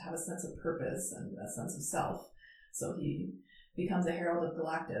 He wants to have a sense of purpose and a sense of self. So he becomes a herald of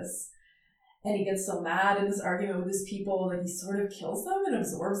Galactus. And he gets so mad in this argument with his people that he sort of kills them and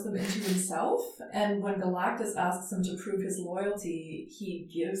absorbs them into himself. And when Galactus asks him to prove his loyalty, he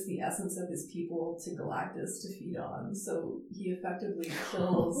gives the essence of his people to Galactus to feed on. So he effectively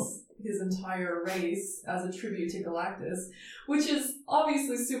kills his entire race as a tribute to Galactus, which is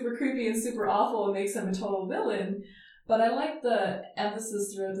obviously super creepy and super awful and makes him a total villain. But I like the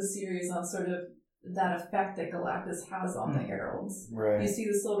emphasis throughout the series on sort of that effect that Galactus has on the Heralds. Right. You see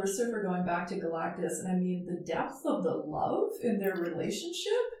the Silver Surfer going back to Galactus, and I mean, the depth of the love in their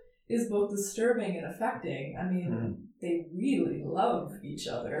relationship is both disturbing and affecting. I mean, they really love each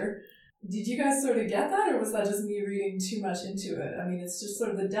other. Did you guys sort of get that, or was that just me reading too much into it? I mean, it's just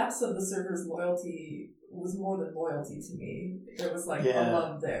sort of the depths of the Surfer's loyalty was more than loyalty to me. There was like a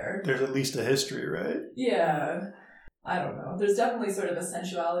love there. There's at least a history, right? Yeah. I don't know. There's definitely sort of a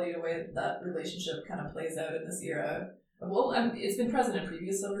sensuality to the way that relationship kind of plays out in this era. Well, it's been present in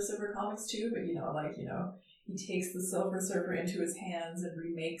previous Silver Surfer comics too, but he takes the Silver Surfer into his hands and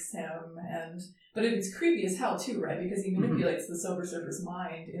remakes him, but it's creepy as hell too, right? Because he manipulates the Silver Surfer's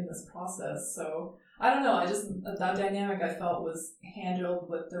mind in this process. So I don't know. That dynamic I felt was handled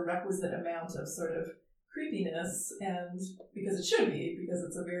with the requisite amount of sort of creepiness, and because it should be, because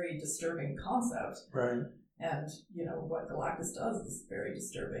it's a very disturbing concept. Right. And, what Galactus does is very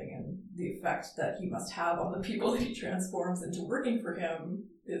disturbing, and the effect that he must have on the people that he transforms into working for him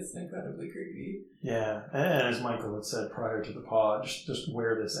is incredibly creepy. Yeah, and as Michael had said prior to the pod, just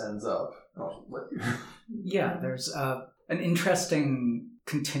where this ends up. Yeah, there's an interesting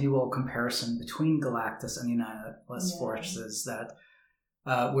continual comparison between Galactus and the Annihilus forces that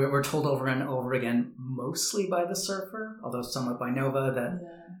we're told over and over again, mostly by the Surfer, although somewhat by Nova, that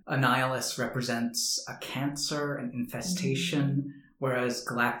Annihilus represents a cancer, an infestation, whereas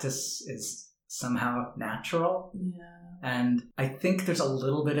Galactus is somehow natural. Yeah. And I think there's a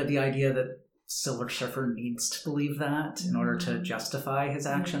little bit of the idea that Silver Surfer needs to believe that in order to justify his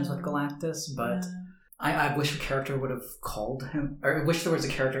actions with Galactus, but I wish a character would have called him, or I wish there was a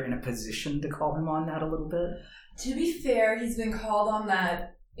character in a position to call him on that a little bit. To be fair, he's been called on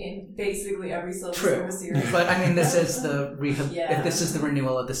that in basically every Silver Surfer series. But I mean, this is the if this is the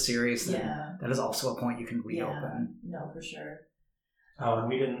renewal of the series, then that is also a point you can reopen. No, for sure. Oh, and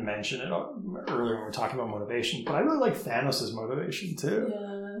we didn't mention it earlier when we were talking about motivation, but I really like Thanos' motivation too.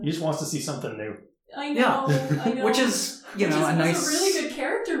 Yeah. He just wants to see something new. I know. Which is, a nice... It's a really good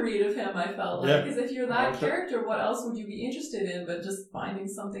character read of him, I felt like. Because if you're that character, what else would you be interested in but just finding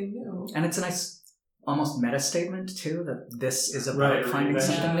something new? And it's a nice, almost meta statement too, that this is about finding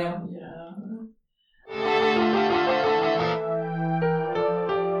something new. Yeah.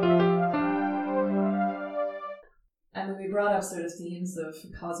 I mean, we brought up sort of themes of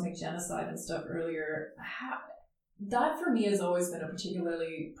cosmic genocide and stuff earlier. That for me has always been a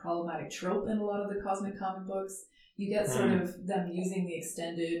particularly problematic trope in a lot of the cosmic comic books. You get sort of them using the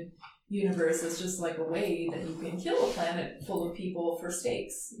extended universe as just like a way that you can kill a planet full of people for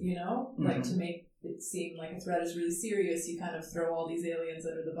stakes, like to make it seem like a threat is really serious. You kind of throw all these aliens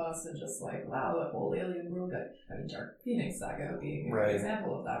under the bus and just like, wow, the whole alien world Dark Phoenix saga being an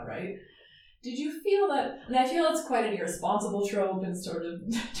example of that, right? Did you feel that, and I feel it's quite an irresponsible trope in sort of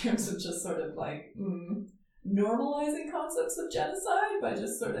in terms of just sort of like normalizing concepts of genocide by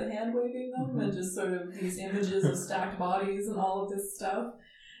just sort of hand-waving them and just sort of these images of stacked bodies and all of this stuff.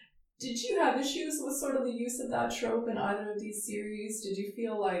 Did you have issues with sort of the use of that trope in either of these series? Did you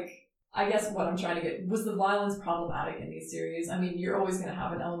feel like, I guess what I'm trying to get, was the violence problematic in these series? I mean, you're always going to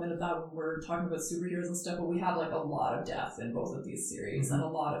have an element of that when we're talking about superheroes and stuff, but we have like a lot of death in both of these series and a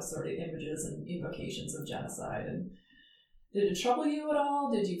lot of sort of images and invocations of genocide. And did it trouble you at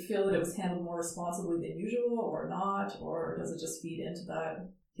all? Did you feel that it was handled more responsibly than usual or not? Or does it just feed into that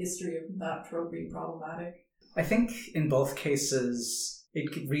history of that trope being problematic? I think in both cases,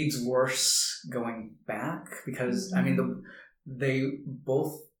 it reads worse going back because, I mean, they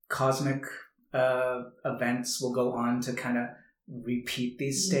both cosmic events will go on to kind of repeat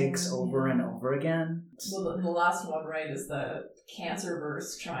these stakes over and over again. Well, the last one, right, is the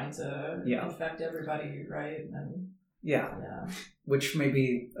Cancerverse trying to infect everybody, right? And which may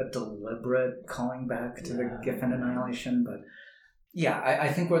be a deliberate calling back to the Giffen annihilation, but I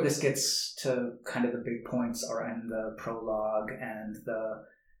think where this gets to kind of the big points are in the prologue and the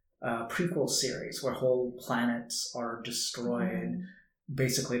prequel series, where whole planets are destroyed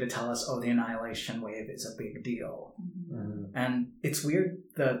basically to tell us, the annihilation wave is a big deal. And it's weird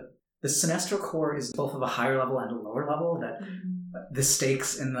that the Sinestro Corps is both of a higher level and a lower level, that the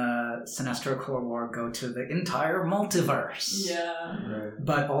stakes in the Sinestro Corps War go to the entire multiverse.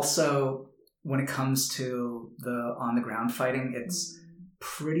 But also, when it comes to the on-the-ground fighting, it's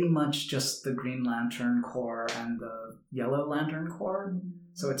pretty much just the Green Lantern Corps and the Yellow Lantern Corps.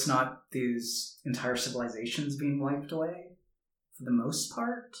 So it's not these entire civilizations being wiped away. For the most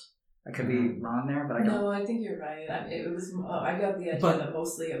part, I could be wrong there, but I don't. No, I think you're right. It was. I got the idea that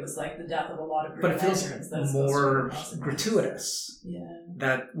mostly it was like the death of a lot of Green Lanterns. But it feels more gratuitous.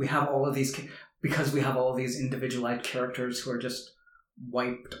 That we have all of these, because we have all of these individualized characters who are just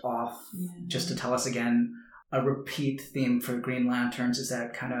wiped off. Just to tell us again, a repeat theme for Green Lanterns is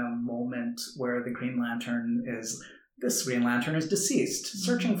that kind of moment where the Green Lantern is, this Green Lantern is deceased,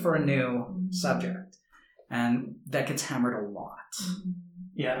 searching for a new subject. And that gets hammered a lot.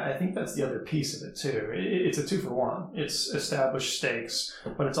 Yeah, I think that's the other piece of it too. It's a 2-for-1. It's established stakes,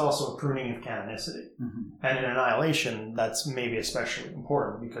 but it's also a pruning of canonicity. And in Annihilation, that's maybe especially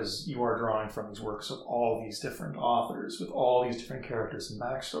important because you are drawing from these works of all these different authors with all these different characters and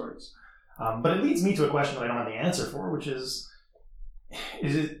backstories. But it leads me to a question that I don't have the answer for, which is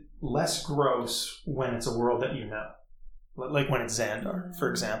it less gross when it's a world that you know? Like when it's Xandar, for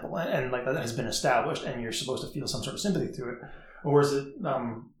example, and like that has been established and you're supposed to feel some sort of sympathy to it? Or is it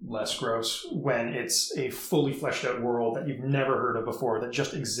less gross when it's a fully fleshed out world that you've never heard of before that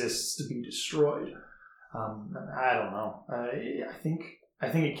just exists to be destroyed? I don't know. I think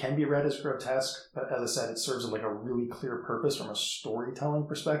it can be read as grotesque, but as I said, it serves like a really clear purpose from a storytelling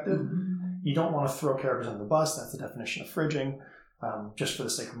perspective. You don't want to throw characters under the bus. That's the definition of fridging, just for the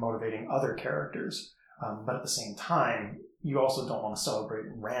sake of motivating other characters. But at the same time, you also don't want to celebrate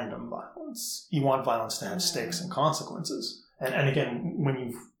random violence. You want violence to have stakes and consequences. And again, when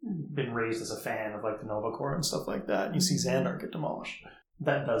you've been raised as a fan of like the Nova Corps and stuff like that, and you see Xandar get demolished,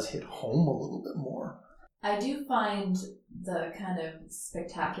 that does hit home a little bit more. I do find the kind of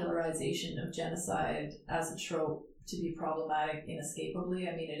spectacularization of genocide as a trope to be problematic inescapably.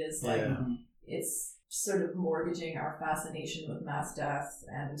 I mean, it is like it's sort of mortgaging our fascination with mass death,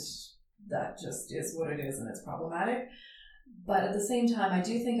 and that just is what it is, and it's problematic. But at the same time, I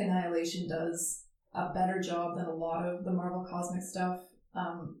do think Annihilation does a better job than a lot of the Marvel Cosmic stuff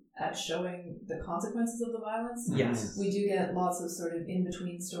at showing the consequences of the violence. Yes. We do get lots of sort of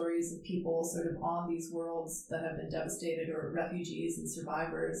in-between stories of people sort of on these worlds that have been devastated, or refugees and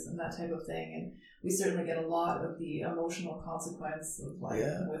survivors and that type of thing. And we certainly get a lot of the emotional consequence of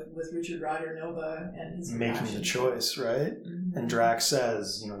with Richard Rider Nova and his making reaction. the choice, right? Mm-hmm. And Drax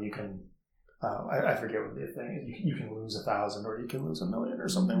says, you can, I forget what the thing is, you can lose 1,000 or you can lose 1,000,000 or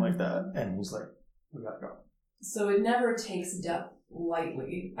something like that. And he's like, we gotta go. So it never takes death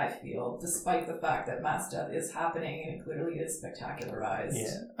lightly, I feel, despite the fact that mass death is happening and it clearly is spectacularized.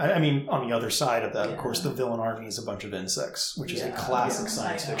 Yeah. I mean, on the other side of that, of course, the villain army is a bunch of insects, which is a classic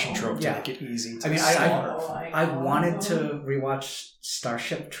science fiction trope to make it easy to I wanted to rewatch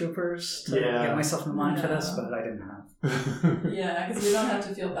Starship Troopers to get myself in the mind for this, but I didn't have. Yeah, because we don't have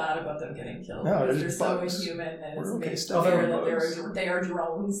to feel bad about them getting killed. No, because they're so bugs. inhuman, and We're okay it's stuff. clear that they are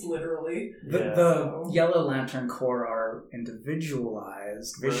drones, literally. The Yellow Lantern Corps are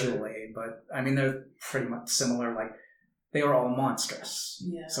individualized visually, but I mean they're pretty much similar. Like they are all monstrous,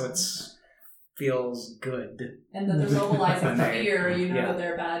 so it's feels good. And that they're mobilizing fear. Yeah. That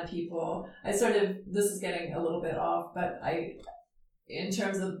they're bad people. This is getting a little bit off, but in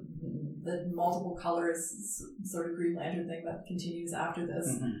terms of the multiple colors sort of Green Lantern thing that continues after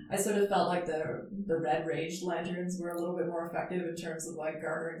this, I sort of felt like the Red Raged Lanterns were a little bit more effective in terms of like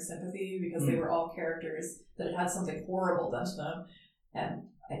garnering sympathy, because they were all characters that had something horrible done to them, and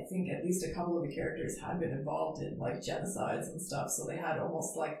I think at least a couple of the characters had been involved in like genocides and stuff, so they had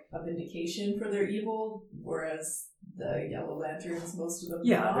almost like a vindication for their evil, whereas the Yellow Lanterns, most of them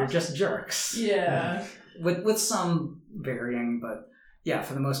they're just jerks. Yeah. With some varying, but yeah,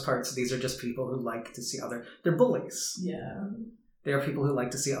 for the most part, these are just people who like to see they're bullies. Yeah. They are people who like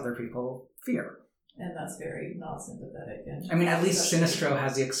to see other people fear. And that's very not sympathetic. And I mean, at least Sinestro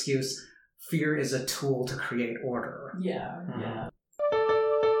has the excuse, fear is a tool to create order. Yeah, yeah.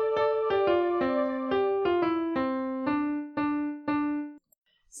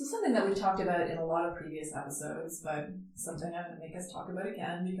 So something that we've talked about in a lot of previous episodes, but something I'm going to make us talk about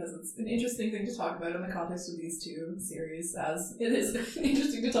again, because it's an interesting thing to talk about in the context of these two series, as it is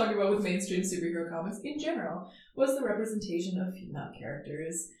interesting to talk about with mainstream superhero comics in general, was the representation of female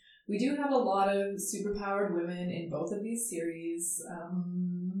characters. We do have a lot of superpowered women in both of these series.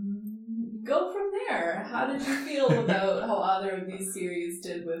 Go from there. How did you feel about how either of these series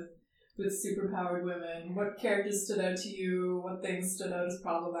did with superpowered women? What characters stood out to you? What things stood out as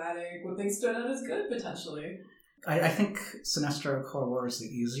problematic? What things stood out as good, potentially? I think Sinestro Corps War is the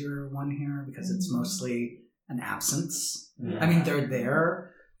easier one here, because it's mostly an absence. Yeah. I mean, they're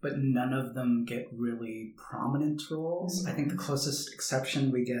there, but none of them get really prominent roles. I think the closest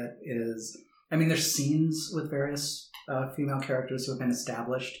exception we get is, there's scenes with various female characters who have been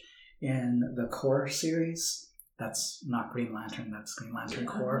established in the Corps series. That's not Green Lantern, that's Green Lantern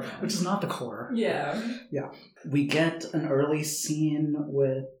Corps, which is not the Corps. Yeah. Yeah. We get an early scene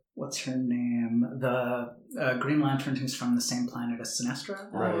with, what's her name? The Green Lantern who's from the same planet as Sinestro.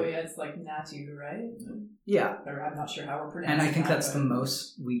 Oh, yeah, it's like Natu, right? Yeah. Or I'm not sure how we're pronouncing And I think that, that's the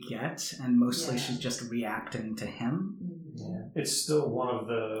most we get, and mostly she's just reacting to him. Yeah. It's still one of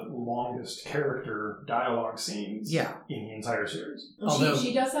the longest character dialogue scenes in the entire series. Well, although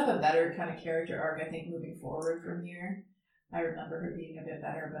she does have a better kind of character arc, I think, moving forward from here. I remember her being a bit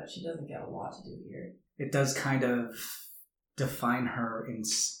better, but she doesn't get a lot to do here. It does kind of define her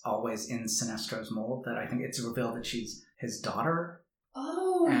always in Sinestro's mold, that I think it's revealed that she's his daughter.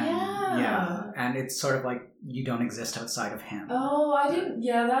 Oh, Yeah, and it's sort of like you don't exist outside of him. Oh, I didn't.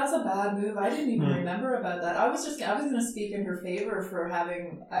 Yeah, that's a bad move. I didn't even remember about that. I was going to speak in her favor for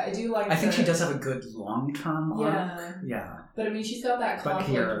having. I do like. I think she does have a good long-term arc. Yeah. But I mean, she's got that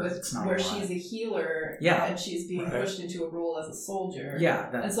conflict with where she's a healer, and she's being pushed into a role as a soldier. Yeah,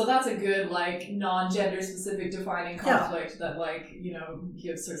 and so that's a good like non-gender specific defining conflict that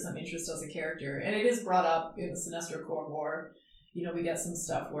gives her some interest as a character, and it is brought up in the Sinestro Corps War. We get some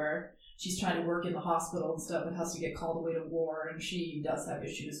stuff where she's trying to work in the hospital and stuff and has to get called away to war, and she does have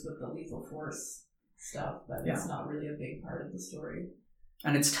issues with the lethal force stuff, but it's not really a big part of the story.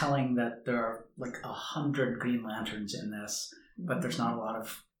 And it's telling that there are like 100 Green Lanterns in this, but there's not a lot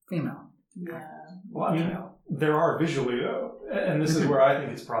of female. Yeah. Well, there are visually, though, and this is where I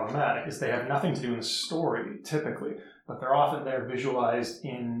think it's problematic, is they have nothing to do in the story, typically, but they're often visualized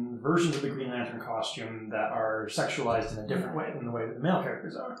in versions of the Green Lantern costume that are sexualized in a different way than the way that the male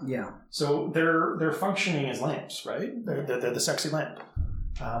characters are. Yeah. So they're functioning as lamps, right? They're the sexy lamp.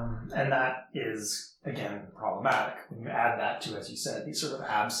 And that is, again, problematic when you add that to, as you said, the sort of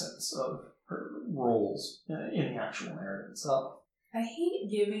absence of her roles in the actual narrative itself. I hate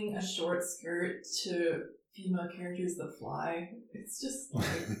giving a short skirt to female characters that fly. It's just like,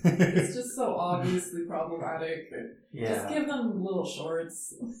 it's just so obviously problematic. Yeah. Just give them little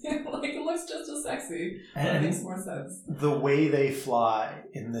shorts. Like, it looks just as sexy. And it makes more sense. The way they fly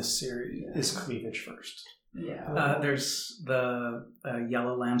in this series is cleavage first. Yeah. There's the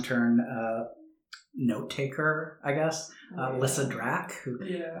Yellow Lantern note taker, I guess, Lyssa Drac, who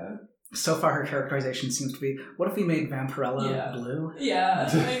so far her characterization seems to be, what if we made Vampirella blue? Yeah,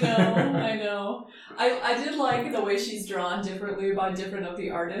 I know. I did like the way she's drawn differently by different of the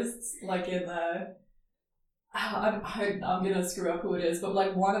artists. Like in the... I'm gonna screw up who it is, but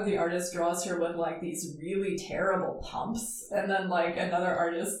like one of the artists draws her with like these really terrible pumps, and then like another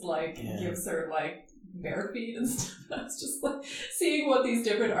artist like gives her like bare feet and stuff. It's just like seeing what these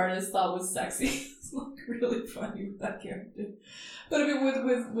different artists thought was sexy. It's like really funny with that character. But I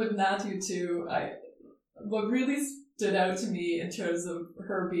mean, with Natu too, what really stood out to me in terms of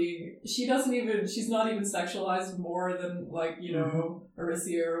her being, she's not even sexualized more than like, you know,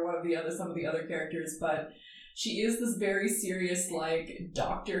 Arisia or some of the other characters, but she is this very serious like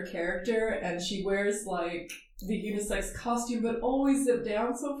doctor character, and she wears like the unisex costume but always zipped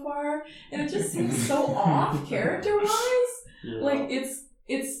down so far, and it just seems so off character-wise. Like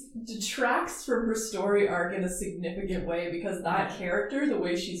it detracts from her story arc in a significant way, because that character, the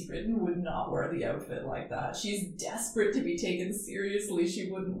way she's written, would not wear the outfit like that. She's desperate to be taken seriously.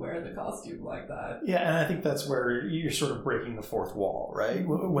 She wouldn't wear the costume like that. Yeah, and I think that's where you're sort of breaking the fourth wall, right?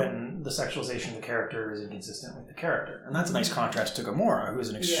 When the sexualization of the character is inconsistent with the character. And that's a nice contrast to Gamora, who is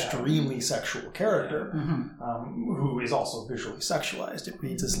an extremely sexual character, who is also visually sexualized. It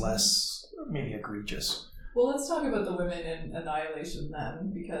reads as less, maybe egregious. Well, let's talk about the women in Annihilation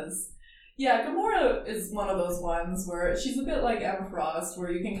then, because, Gamora is one of those ones where she's a bit like Emma Frost,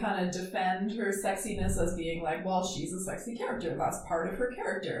 where you can kind of defend her sexiness as being like, well, she's a sexy character, that's part of her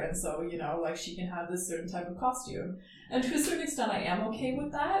character, and so, you know, like, she can have this certain type of costume. And to a certain extent, I am okay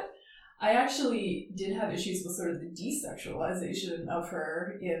with that. I actually did have issues with sort of the desexualization of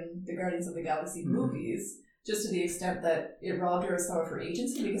her in the Guardians of the Galaxy movies, just to the extent that it robbed her of some of her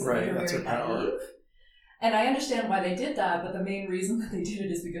agency, because it made her very naive. And I understand why they did that, but the main reason that they did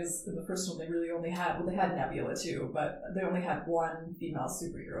it is because in the first one they really only had, they had Nebula too, but they only had one female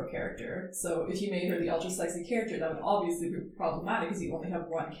superhero character. So if you made her the ultra sexy character, that would obviously be problematic because you only have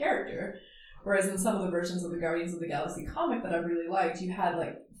one character. Whereas in some of the versions of the Guardians of the Galaxy comic that I really liked, you had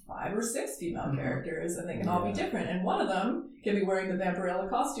like 5 or 6 female characters, and they can all be different. And one of them can be wearing the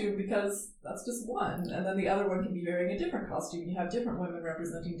Vampirella costume because that's just one. And then the other one can be wearing a different costume. You have different women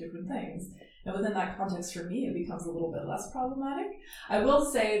representing different things. And within that context, for me, it becomes a little bit less problematic. I will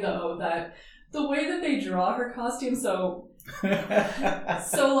say, though, that the way that they draw her costume, so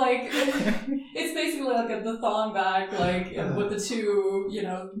like, it's basically like the thong back, like, with the 2, you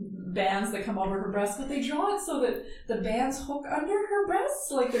know, bands that come over her breasts, but they draw it so that the bands hook under her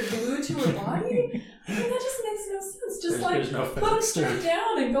breasts, like they're glued to her body. I mean, that just makes no sense. Just put them straight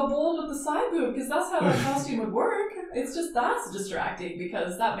down and go bold with the side boob, because that's how that costume would work. It's just, that's distracting,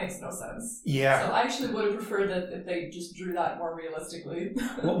 because that makes no sense. Yeah. So I actually would have preferred that if they just drew that more realistically.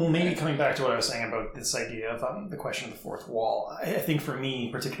 Well, maybe coming back to what I was saying about this idea of the question of the fourth wall, I think for me,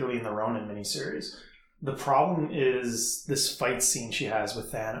 particularly in the Ronin miniseries, the problem is this fight scene she has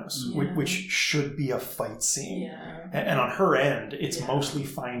with Thanos, which should be a fight scene. Yeah. And on her end, it's mostly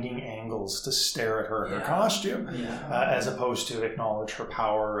finding angles to stare at her in her costume, as opposed to acknowledge her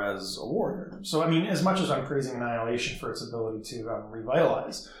power as a warrior. So, I mean, as much as I'm praising Annihilation for its ability to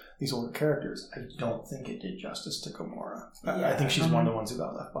revitalize these older characters, I don't think it did justice to Gamora. I think she's one of the ones who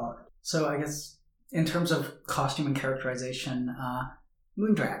got left behind. So I guess, in terms of costume and characterization,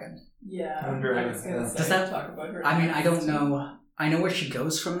 Moondragon. Yeah, I was going to say, does that talk about her. I mean, I don't know. I know where she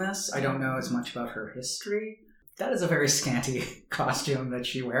goes from this. I don't know as much about her history. That is a very scanty costume that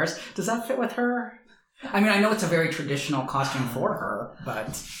she wears. Does that fit with her? I mean, I know it's a very traditional costume for her,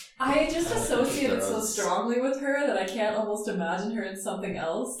 but... I just associate it so strongly with her that I can't almost imagine her in something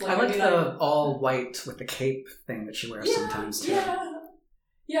else. I like the all-white with the cape thing that she wears sometimes, too.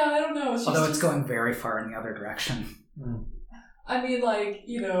 Yeah, I don't know. Although it's going very far in the other direction. I mean, like,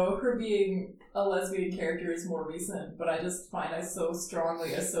 you know, her being a lesbian character is more recent, but I just find I so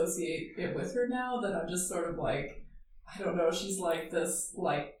strongly associate it with her now that I'm just sort of like, I don't know, she's like this,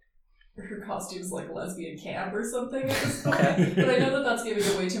 like, her costume's like lesbian camp or something at this point. But I know that that's giving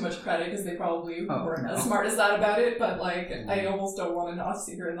it way too much credit because they probably weren't as smart as that about it. But like, I almost don't want to not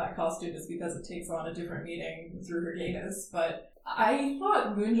see her in that costume just because it takes on a different meaning through her gayness. But I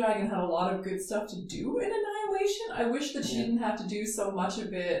thought Moondragon had a lot of good stuff to do in Annihilation. I wish that she didn't have to do so much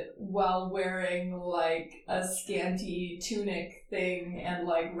of it while wearing like a scanty tunic thing and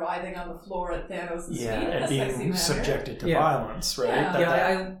like writhing on the floor at Thanos' feet in a sexy and being manner. subjected to violence, right?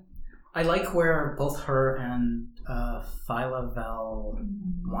 Yeah. I like where both her and Phyla Vel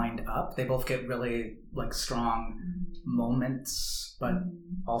wind up. They both get really like strong moments, but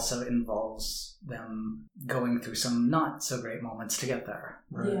also involves them going through some not so great moments to get there.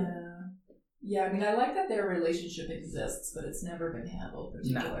 Right. Yeah, I mean, I like that their relationship exists, but it's never been handled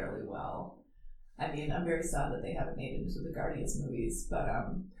particularly well. I mean, I'm very sad that they haven't made it into the Guardians movies, but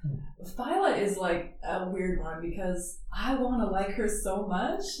Phyla is like a weird one because I want to like her so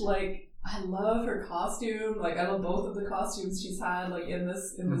much. Like, I love her costume. Like, I love both of the costumes she's had. Like in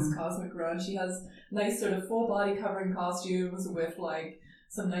this cosmic run, she has nice sort of full body covering costumes with like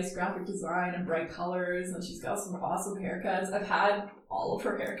some nice graphic design and bright colors, and she's got some awesome haircuts. I've had all of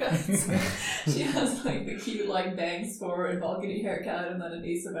her haircuts. She has like the cute like bangs forward balcony haircut and then an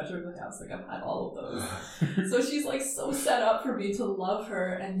asymmetrical house. Like, I've had all of those. So she's like so set up for me to love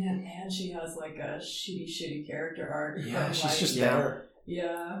her, and yet man, she has like a shitty character arc. Yeah, from, she's like, just there.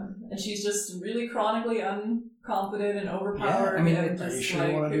 Yeah, and she's just really chronically unconfident and overpowered. Yeah, I mean, and are you just sure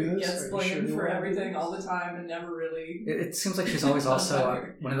you like wanna do who this? gets Are you blamed sure you for wanna do everything this? all the time and never really. It seems like she's always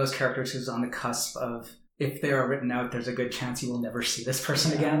also one of those characters who's on the cusp of, if they are written out, there's a good chance you will never see this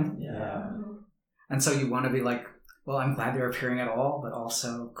person again. Yeah. And so you want to be like, well, I'm glad they're appearing at all, but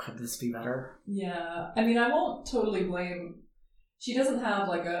also, could this be better? Yeah, I mean, I won't totally blame. She doesn't have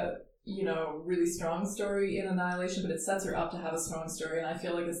like a really strong story in Annihilation, but it sets her up to have a strong story, and I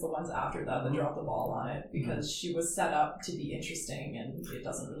feel like it's the ones after that drop the ball on it because she was set up to be interesting and it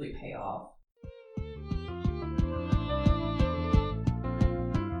doesn't really pay off.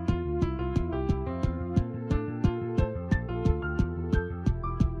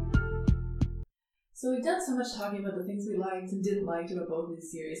 So we've done so much talking about the things we liked and didn't like about both of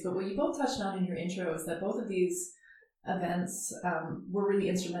these series, but what you both touched on in your intro is that both of these events were really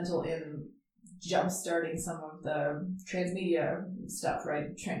instrumental in jump-starting some of the transmedia stuff, right?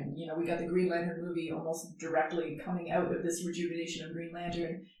 We got the Green Lantern movie almost directly coming out of this rejuvenation of Green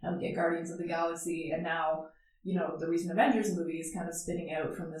Lantern, and we get Guardians of the Galaxy, and now, the recent Avengers movie is kind of spinning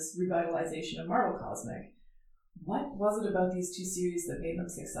out from this revitalization of Marvel Cosmic. What was it about these two series that made them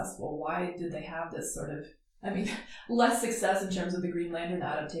successful? Why did they have this sort of, less success in terms of the Green Lantern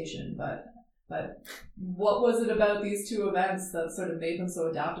adaptation, but what was it about these two events that sort of made them so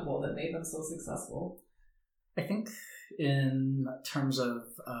adaptable, that made them so successful? I think in terms of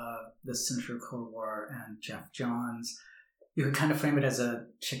the Sinestro Corps War and Jeff Johns, you could kind of frame it as a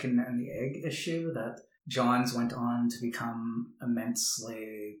chicken and the egg issue, that Johns went on to become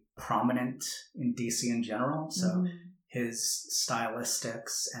immensely prominent in DC in general, so his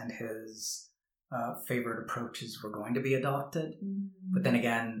stylistics and his favored approaches were going to be adopted. But then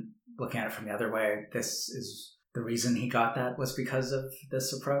again, looking at it from the other way, this is the reason he got that was because of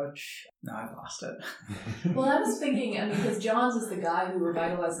this approach. No, I've lost it. Well, I was thinking, because Johns is the guy who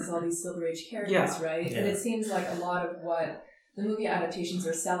revitalizes all these Silver Age characters, right? Yeah. And it seems like a lot of what the movie adaptations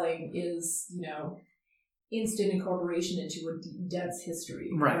are selling is, instant incorporation into a dense history,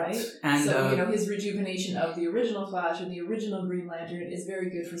 right? And so, his rejuvenation of the original Flash and the original Green Lantern is very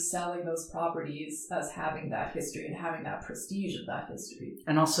good for selling those properties as having that history and having that prestige of that history.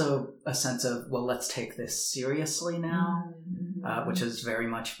 And also a sense of, well, let's take this seriously now, which has very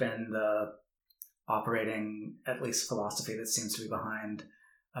much been the operating, at least philosophy that seems to be behind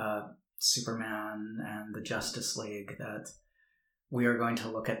Superman and the Justice League, that we are going to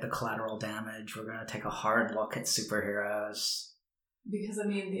look at the collateral damage. We're going to take a hard look at superheroes. Because,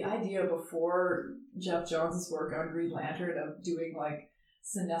 the idea before Jeff Johns' work on Green Lantern of doing, like,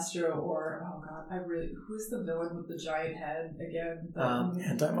 Sinestro or, who's the villain with the giant head again?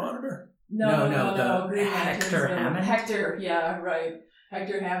 Anti-Monitor? No, Green Lantern's Hector villain. Hammond? Hector, yeah, right.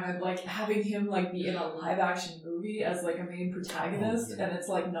 Hector Hammond, like, having him, like, be in a live-action movie as, like, a main protagonist, and it's,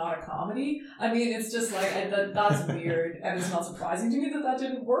 like, not a comedy. It's just, like, that's weird, and it's not surprising to me that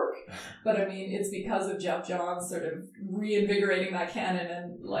didn't work, but, it's because of Jeff Johns sort of reinvigorating that canon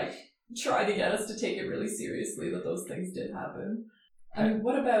and, like, trying to get us to take it really seriously that those things did happen.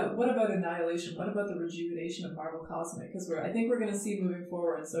 What about Annihilation? What about the rejuvenation of Marvel Cosmic? Because I think we're going to see moving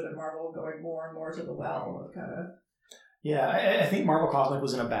forward sort of Marvel going more and more to the well of kind of... Yeah, I think Marvel Cosmic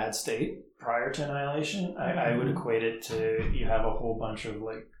was in a bad state prior to Annihilation. I would equate it to, you have a whole bunch of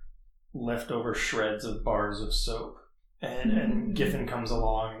like leftover shreds of bars of soap. And Giffen comes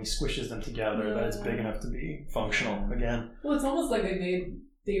along and he squishes them together, that it's big enough to be functional again. Well, it's almost like they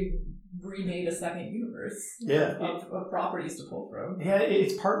remade a second universe of properties to pull from. Yeah,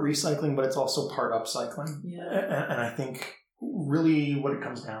 it's part recycling, but it's also part upcycling. Yeah. And I think really what it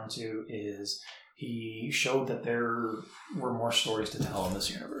comes down to is he showed that there were more stories to tell in this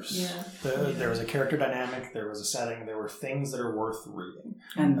universe. Yeah. There was a character dynamic, there was a setting, there were things that are worth reading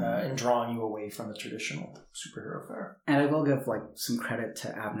and drawing you away from the traditional superhero fare. And I will give some credit to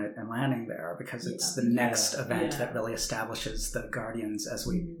Abnett and Lanning there, because it's the next event that really establishes the Guardians as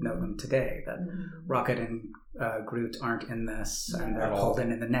we know them today. That Rocket and Groot aren't in this, and they're pulled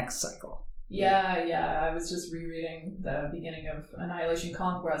in the next cycle. Yeah. I was just rereading the beginning of Annihilation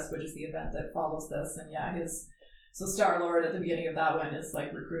Conquest, which is the event that follows this, and so Star-Lord at the beginning of that one is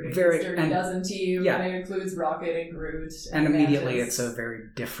recruiting his Dirty Dozen team, and it includes Rocket and Groot. And immediately it's a very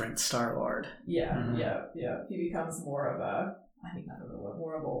different Star-Lord. Yeah. He becomes more of a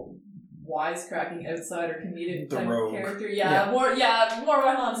wisecracking outsider comedic type of character. More of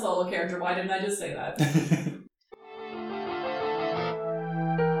a Han Solo character. Why didn't I just say that?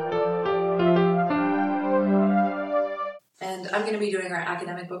 And I'm going to be doing our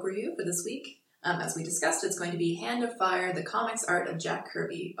academic book review for this week. As we discussed, it's going to be Hand of Fire, The Comics Art of Jack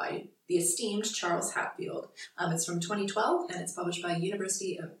Kirby by the esteemed Charles Hatfield. It's from 2012, and it's published by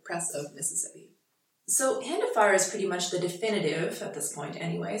University Press of Mississippi. So Hand of Fire is pretty much the definitive, at this point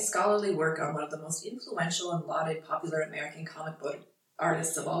anyway, scholarly work on one of the most influential and lauded popular American comic book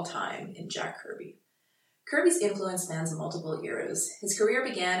artists of all time in Jack Kirby. Kirby's influence spans multiple eras. His career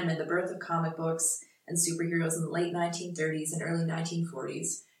began amid the birth of comic books and superheroes in the late 1930s and early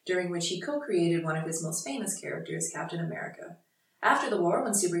 1940s, during which he co-created one of his most famous characters, Captain America. After the war,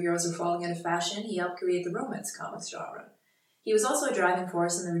 when superheroes were falling out of fashion, he helped create the romance comics genre. He was also a driving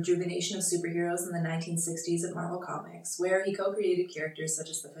force in the rejuvenation of superheroes in the 1960s at Marvel Comics, where he co-created characters such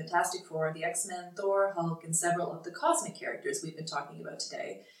as the Fantastic Four, the X-Men, Thor, Hulk, and several of the cosmic characters we've been talking about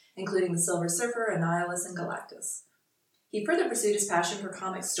today, including the Silver Surfer, Annihilus, and Galactus. He further pursued his passion for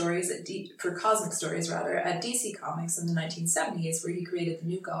cosmic stories at DC Comics in the 1970s, where he created the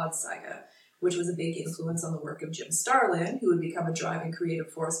New Gods saga, which was a big influence on the work of Jim Starlin, who would become a driving creative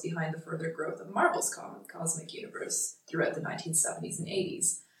force behind the further growth of Marvel's cosmic universe throughout the 1970s and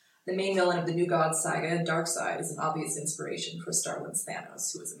 80s. The main villain of the New Gods saga, Darkseid, is an obvious inspiration for Starlin's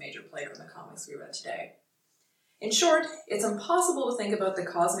Thanos, who was a major player in the comics we read today. In short, it's impossible to think about the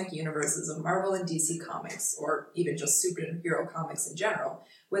cosmic universes of Marvel and DC Comics, or even just superhero comics in general,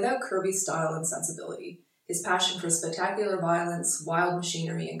 without Kirby's style and sensibility, his passion for spectacular violence, wild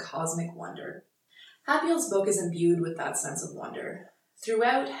machinery, and cosmic wonder. Hatfield's book is imbued with that sense of wonder.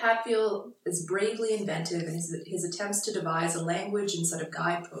 Throughout, Hatfield is bravely inventive in his attempts to devise a language and set of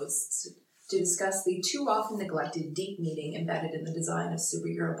guideposts to discuss the too often neglected deep meaning embedded in the design of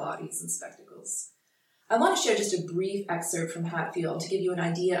superhero bodies and spectacles. I want to share just a brief excerpt from Hatfield to give you an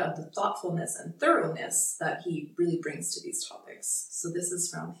idea of the thoughtfulness and thoroughness that he really brings to these topics. So this is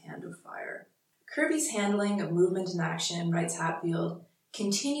from Hand of Fire. Kirby's handling of movement and action, writes Hatfield,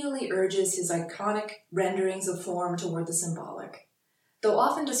 continually urges his iconic renderings of form toward the symbolic. Though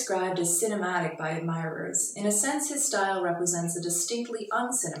often described as cinematic by admirers, in a sense his style represents a distinctly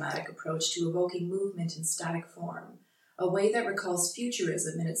uncinematic approach to evoking movement in static form, a way that recalls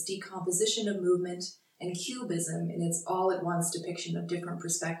futurism in its decomposition of movement and cubism in its all-at-once depiction of different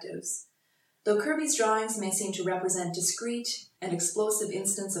perspectives. Though Kirby's drawings may seem to represent discrete and explosive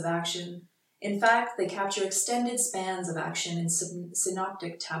instants of action, in fact, they capture extended spans of action in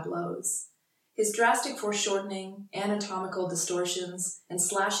synoptic tableaus. His drastic foreshortening, anatomical distortions, and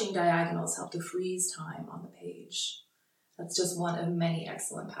slashing diagonals help to freeze time on the page. That's just one of many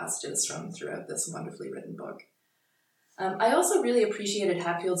excellent passages from throughout this wonderfully written book. I also really appreciated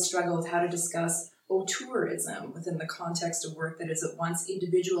Hatfield's struggle with how to discuss auteurism within the context of work that is at once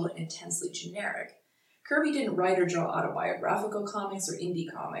individual and intensely generic. Kirby didn't write or draw autobiographical comics or indie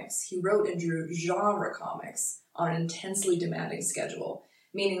comics. He wrote and drew genre comics on an intensely demanding schedule,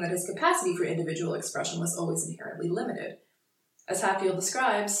 meaning that his capacity for individual expression was always inherently limited. As Hatfield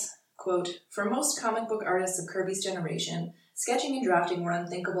describes, quote, "For most comic book artists of Kirby's generation, sketching and drafting were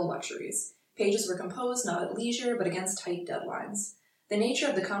unthinkable luxuries. Pages were composed not at leisure, but against tight deadlines. The nature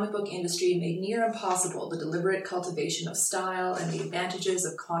of the comic book industry made near impossible the deliberate cultivation of style and the advantages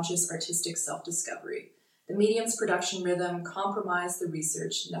of conscious artistic self-discovery. The medium's production rhythm compromised the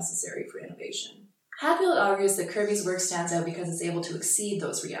research necessary for innovation." Hatfield argues that Kirby's work stands out because it's able to exceed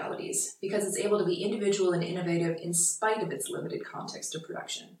those realities, because it's able to be individual and innovative in spite of its limited context of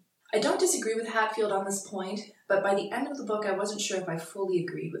production. I don't disagree with Hatfield on this point, but by the end of the book I wasn't sure if I fully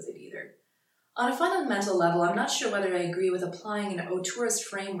agreed with it either. On a fundamental level, I'm not sure whether I agree with applying an auteurist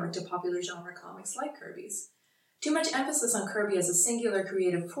framework to popular genre comics like Kirby's. Too much emphasis on Kirby as a singular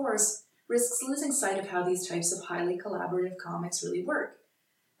creative force risks losing sight of how these types of highly collaborative comics really work.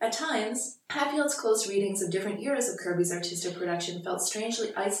 At times, Hatfield's close readings of different eras of Kirby's artistic production felt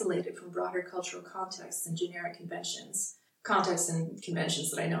strangely isolated from broader cultural contexts and generic conventions. Contexts and conventions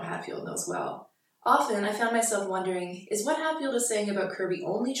that I know Hatfield knows well. Often, I found myself wondering, is what Hatfield is saying about Kirby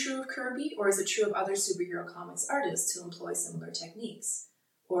only true of Kirby, or is it true of other superhero comics artists who employ similar techniques?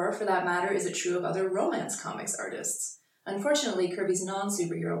 Or, for that matter, is it true of other romance comics artists? Unfortunately, Kirby's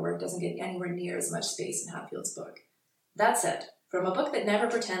non-superhero work doesn't get anywhere near as much space in Hatfield's book. That said, from a book that never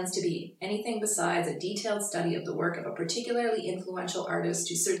pretends to be anything besides a detailed study of the work of a particularly influential artist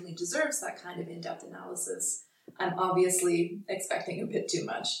who certainly deserves that kind of in-depth analysis, I'm obviously expecting a bit too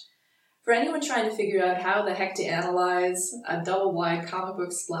much. For anyone trying to figure out how the heck to analyze a double-wide comic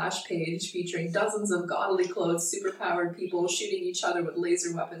book splash page featuring dozens of gaudily clothed, superpowered people shooting each other with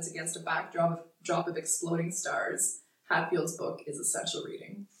laser weapons against a backdrop of exploding stars, Hatfield's book is essential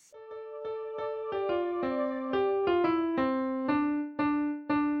reading.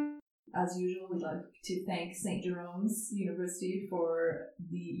 As usual, we'd like to thank St. Jerome's University for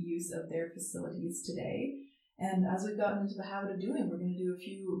the use of their facilities today. And as we've gotten into the habit of doing, we're going to do a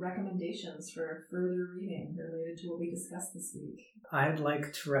few recommendations for further reading related to what we discussed this week. I'd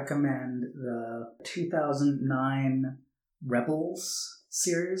like to recommend the 2009 Rebels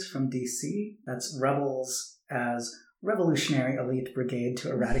series from DC. That's Rebels as Revolutionary Elite Brigade to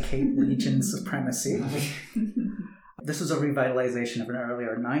Eradicate Legion Supremacy. This is a revitalization of an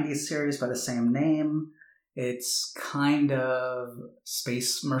earlier 90s series by the same name. It's kind of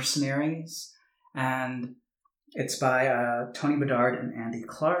space mercenaries, and it's by Tony Bedard and Andy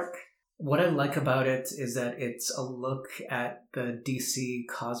Clark. What I like about it is that it's a look at the DC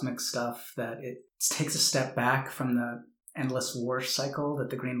cosmic stuff, that it takes a step back from the endless war cycle that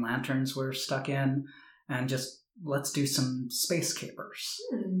the Green Lanterns were stuck in, and just let's do some space capers.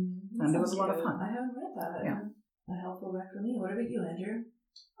 And it was a lot of fun. I haven't read that. Yeah. A helpful rec for me. What about you, Andrew?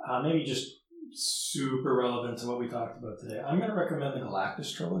 Maybe just super relevant to what we talked about today. I'm going to recommend the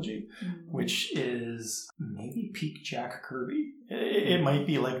Galactus trilogy, which is maybe peak Jack Kirby. It might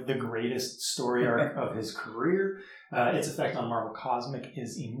be like the greatest story arc of his career. Its effect on Marvel Cosmic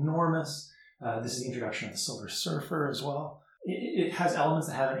is enormous. This is the introduction of the Silver Surfer as well. It has elements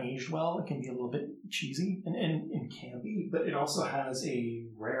that haven't aged well. It can be a little bit cheesy and campy, but it also has a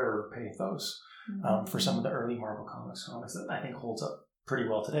rare pathos for some of the early Marvel comics that I think holds up pretty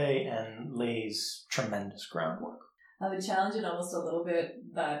well today and lays tremendous groundwork. I would challenge it almost a little bit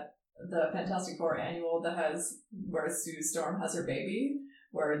that the Fantastic Four annual that has where Sue Storm has her baby,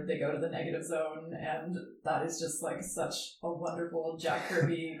 where they go to the negative zone, and that is just like such a wonderful Jack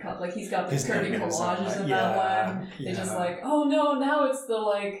Kirby. Like he's got the Kirby collages in that one. They just like, oh no, now it's the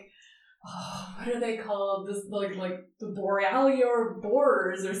like, what are they called? This like the Borealia or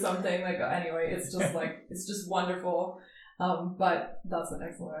Borers or something. Like anyway, it's just like it's just wonderful. But that's an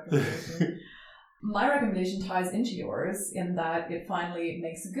excellent recommendation. My recommendation ties into yours in that it finally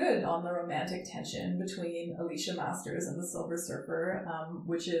makes good on the romantic tension between Alicia Masters and the Silver Surfer,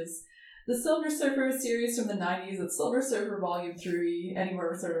 which is the Silver Surfer series from the 90s. It's Silver Surfer Volume 3,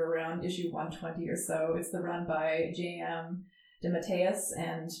 anywhere sort of around issue 120 or so. It's the run by J.M. DeMatteis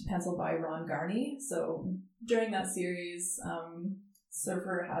and penciled by Ron Garney. So during that series,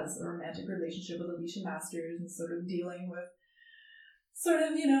 Surfer has a romantic relationship with Alicia Masters and sort of dealing with sort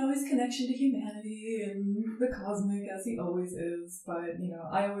of, his connection to humanity and the cosmic as he always is. But,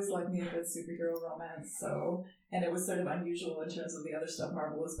 I always like me a good superhero romance, and it was sort of unusual in terms of the other stuff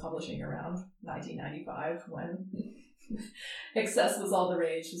Marvel was publishing around 1995 when Excess was all the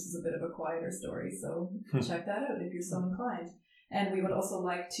rage. This is a bit of a quieter story, so check that out if you're so inclined. And we would also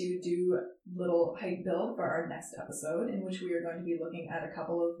like to do a little hype build for our next episode, in which we are going to be looking at a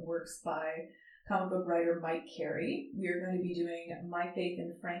couple of works by comic book writer Mike Carey. We are going to be doing My Faith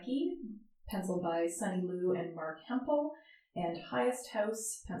in Frankie, penciled by Sunny Liu and Mark Hempel, and Highest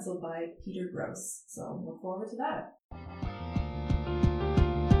House, penciled by Peter Gross. So look forward to that.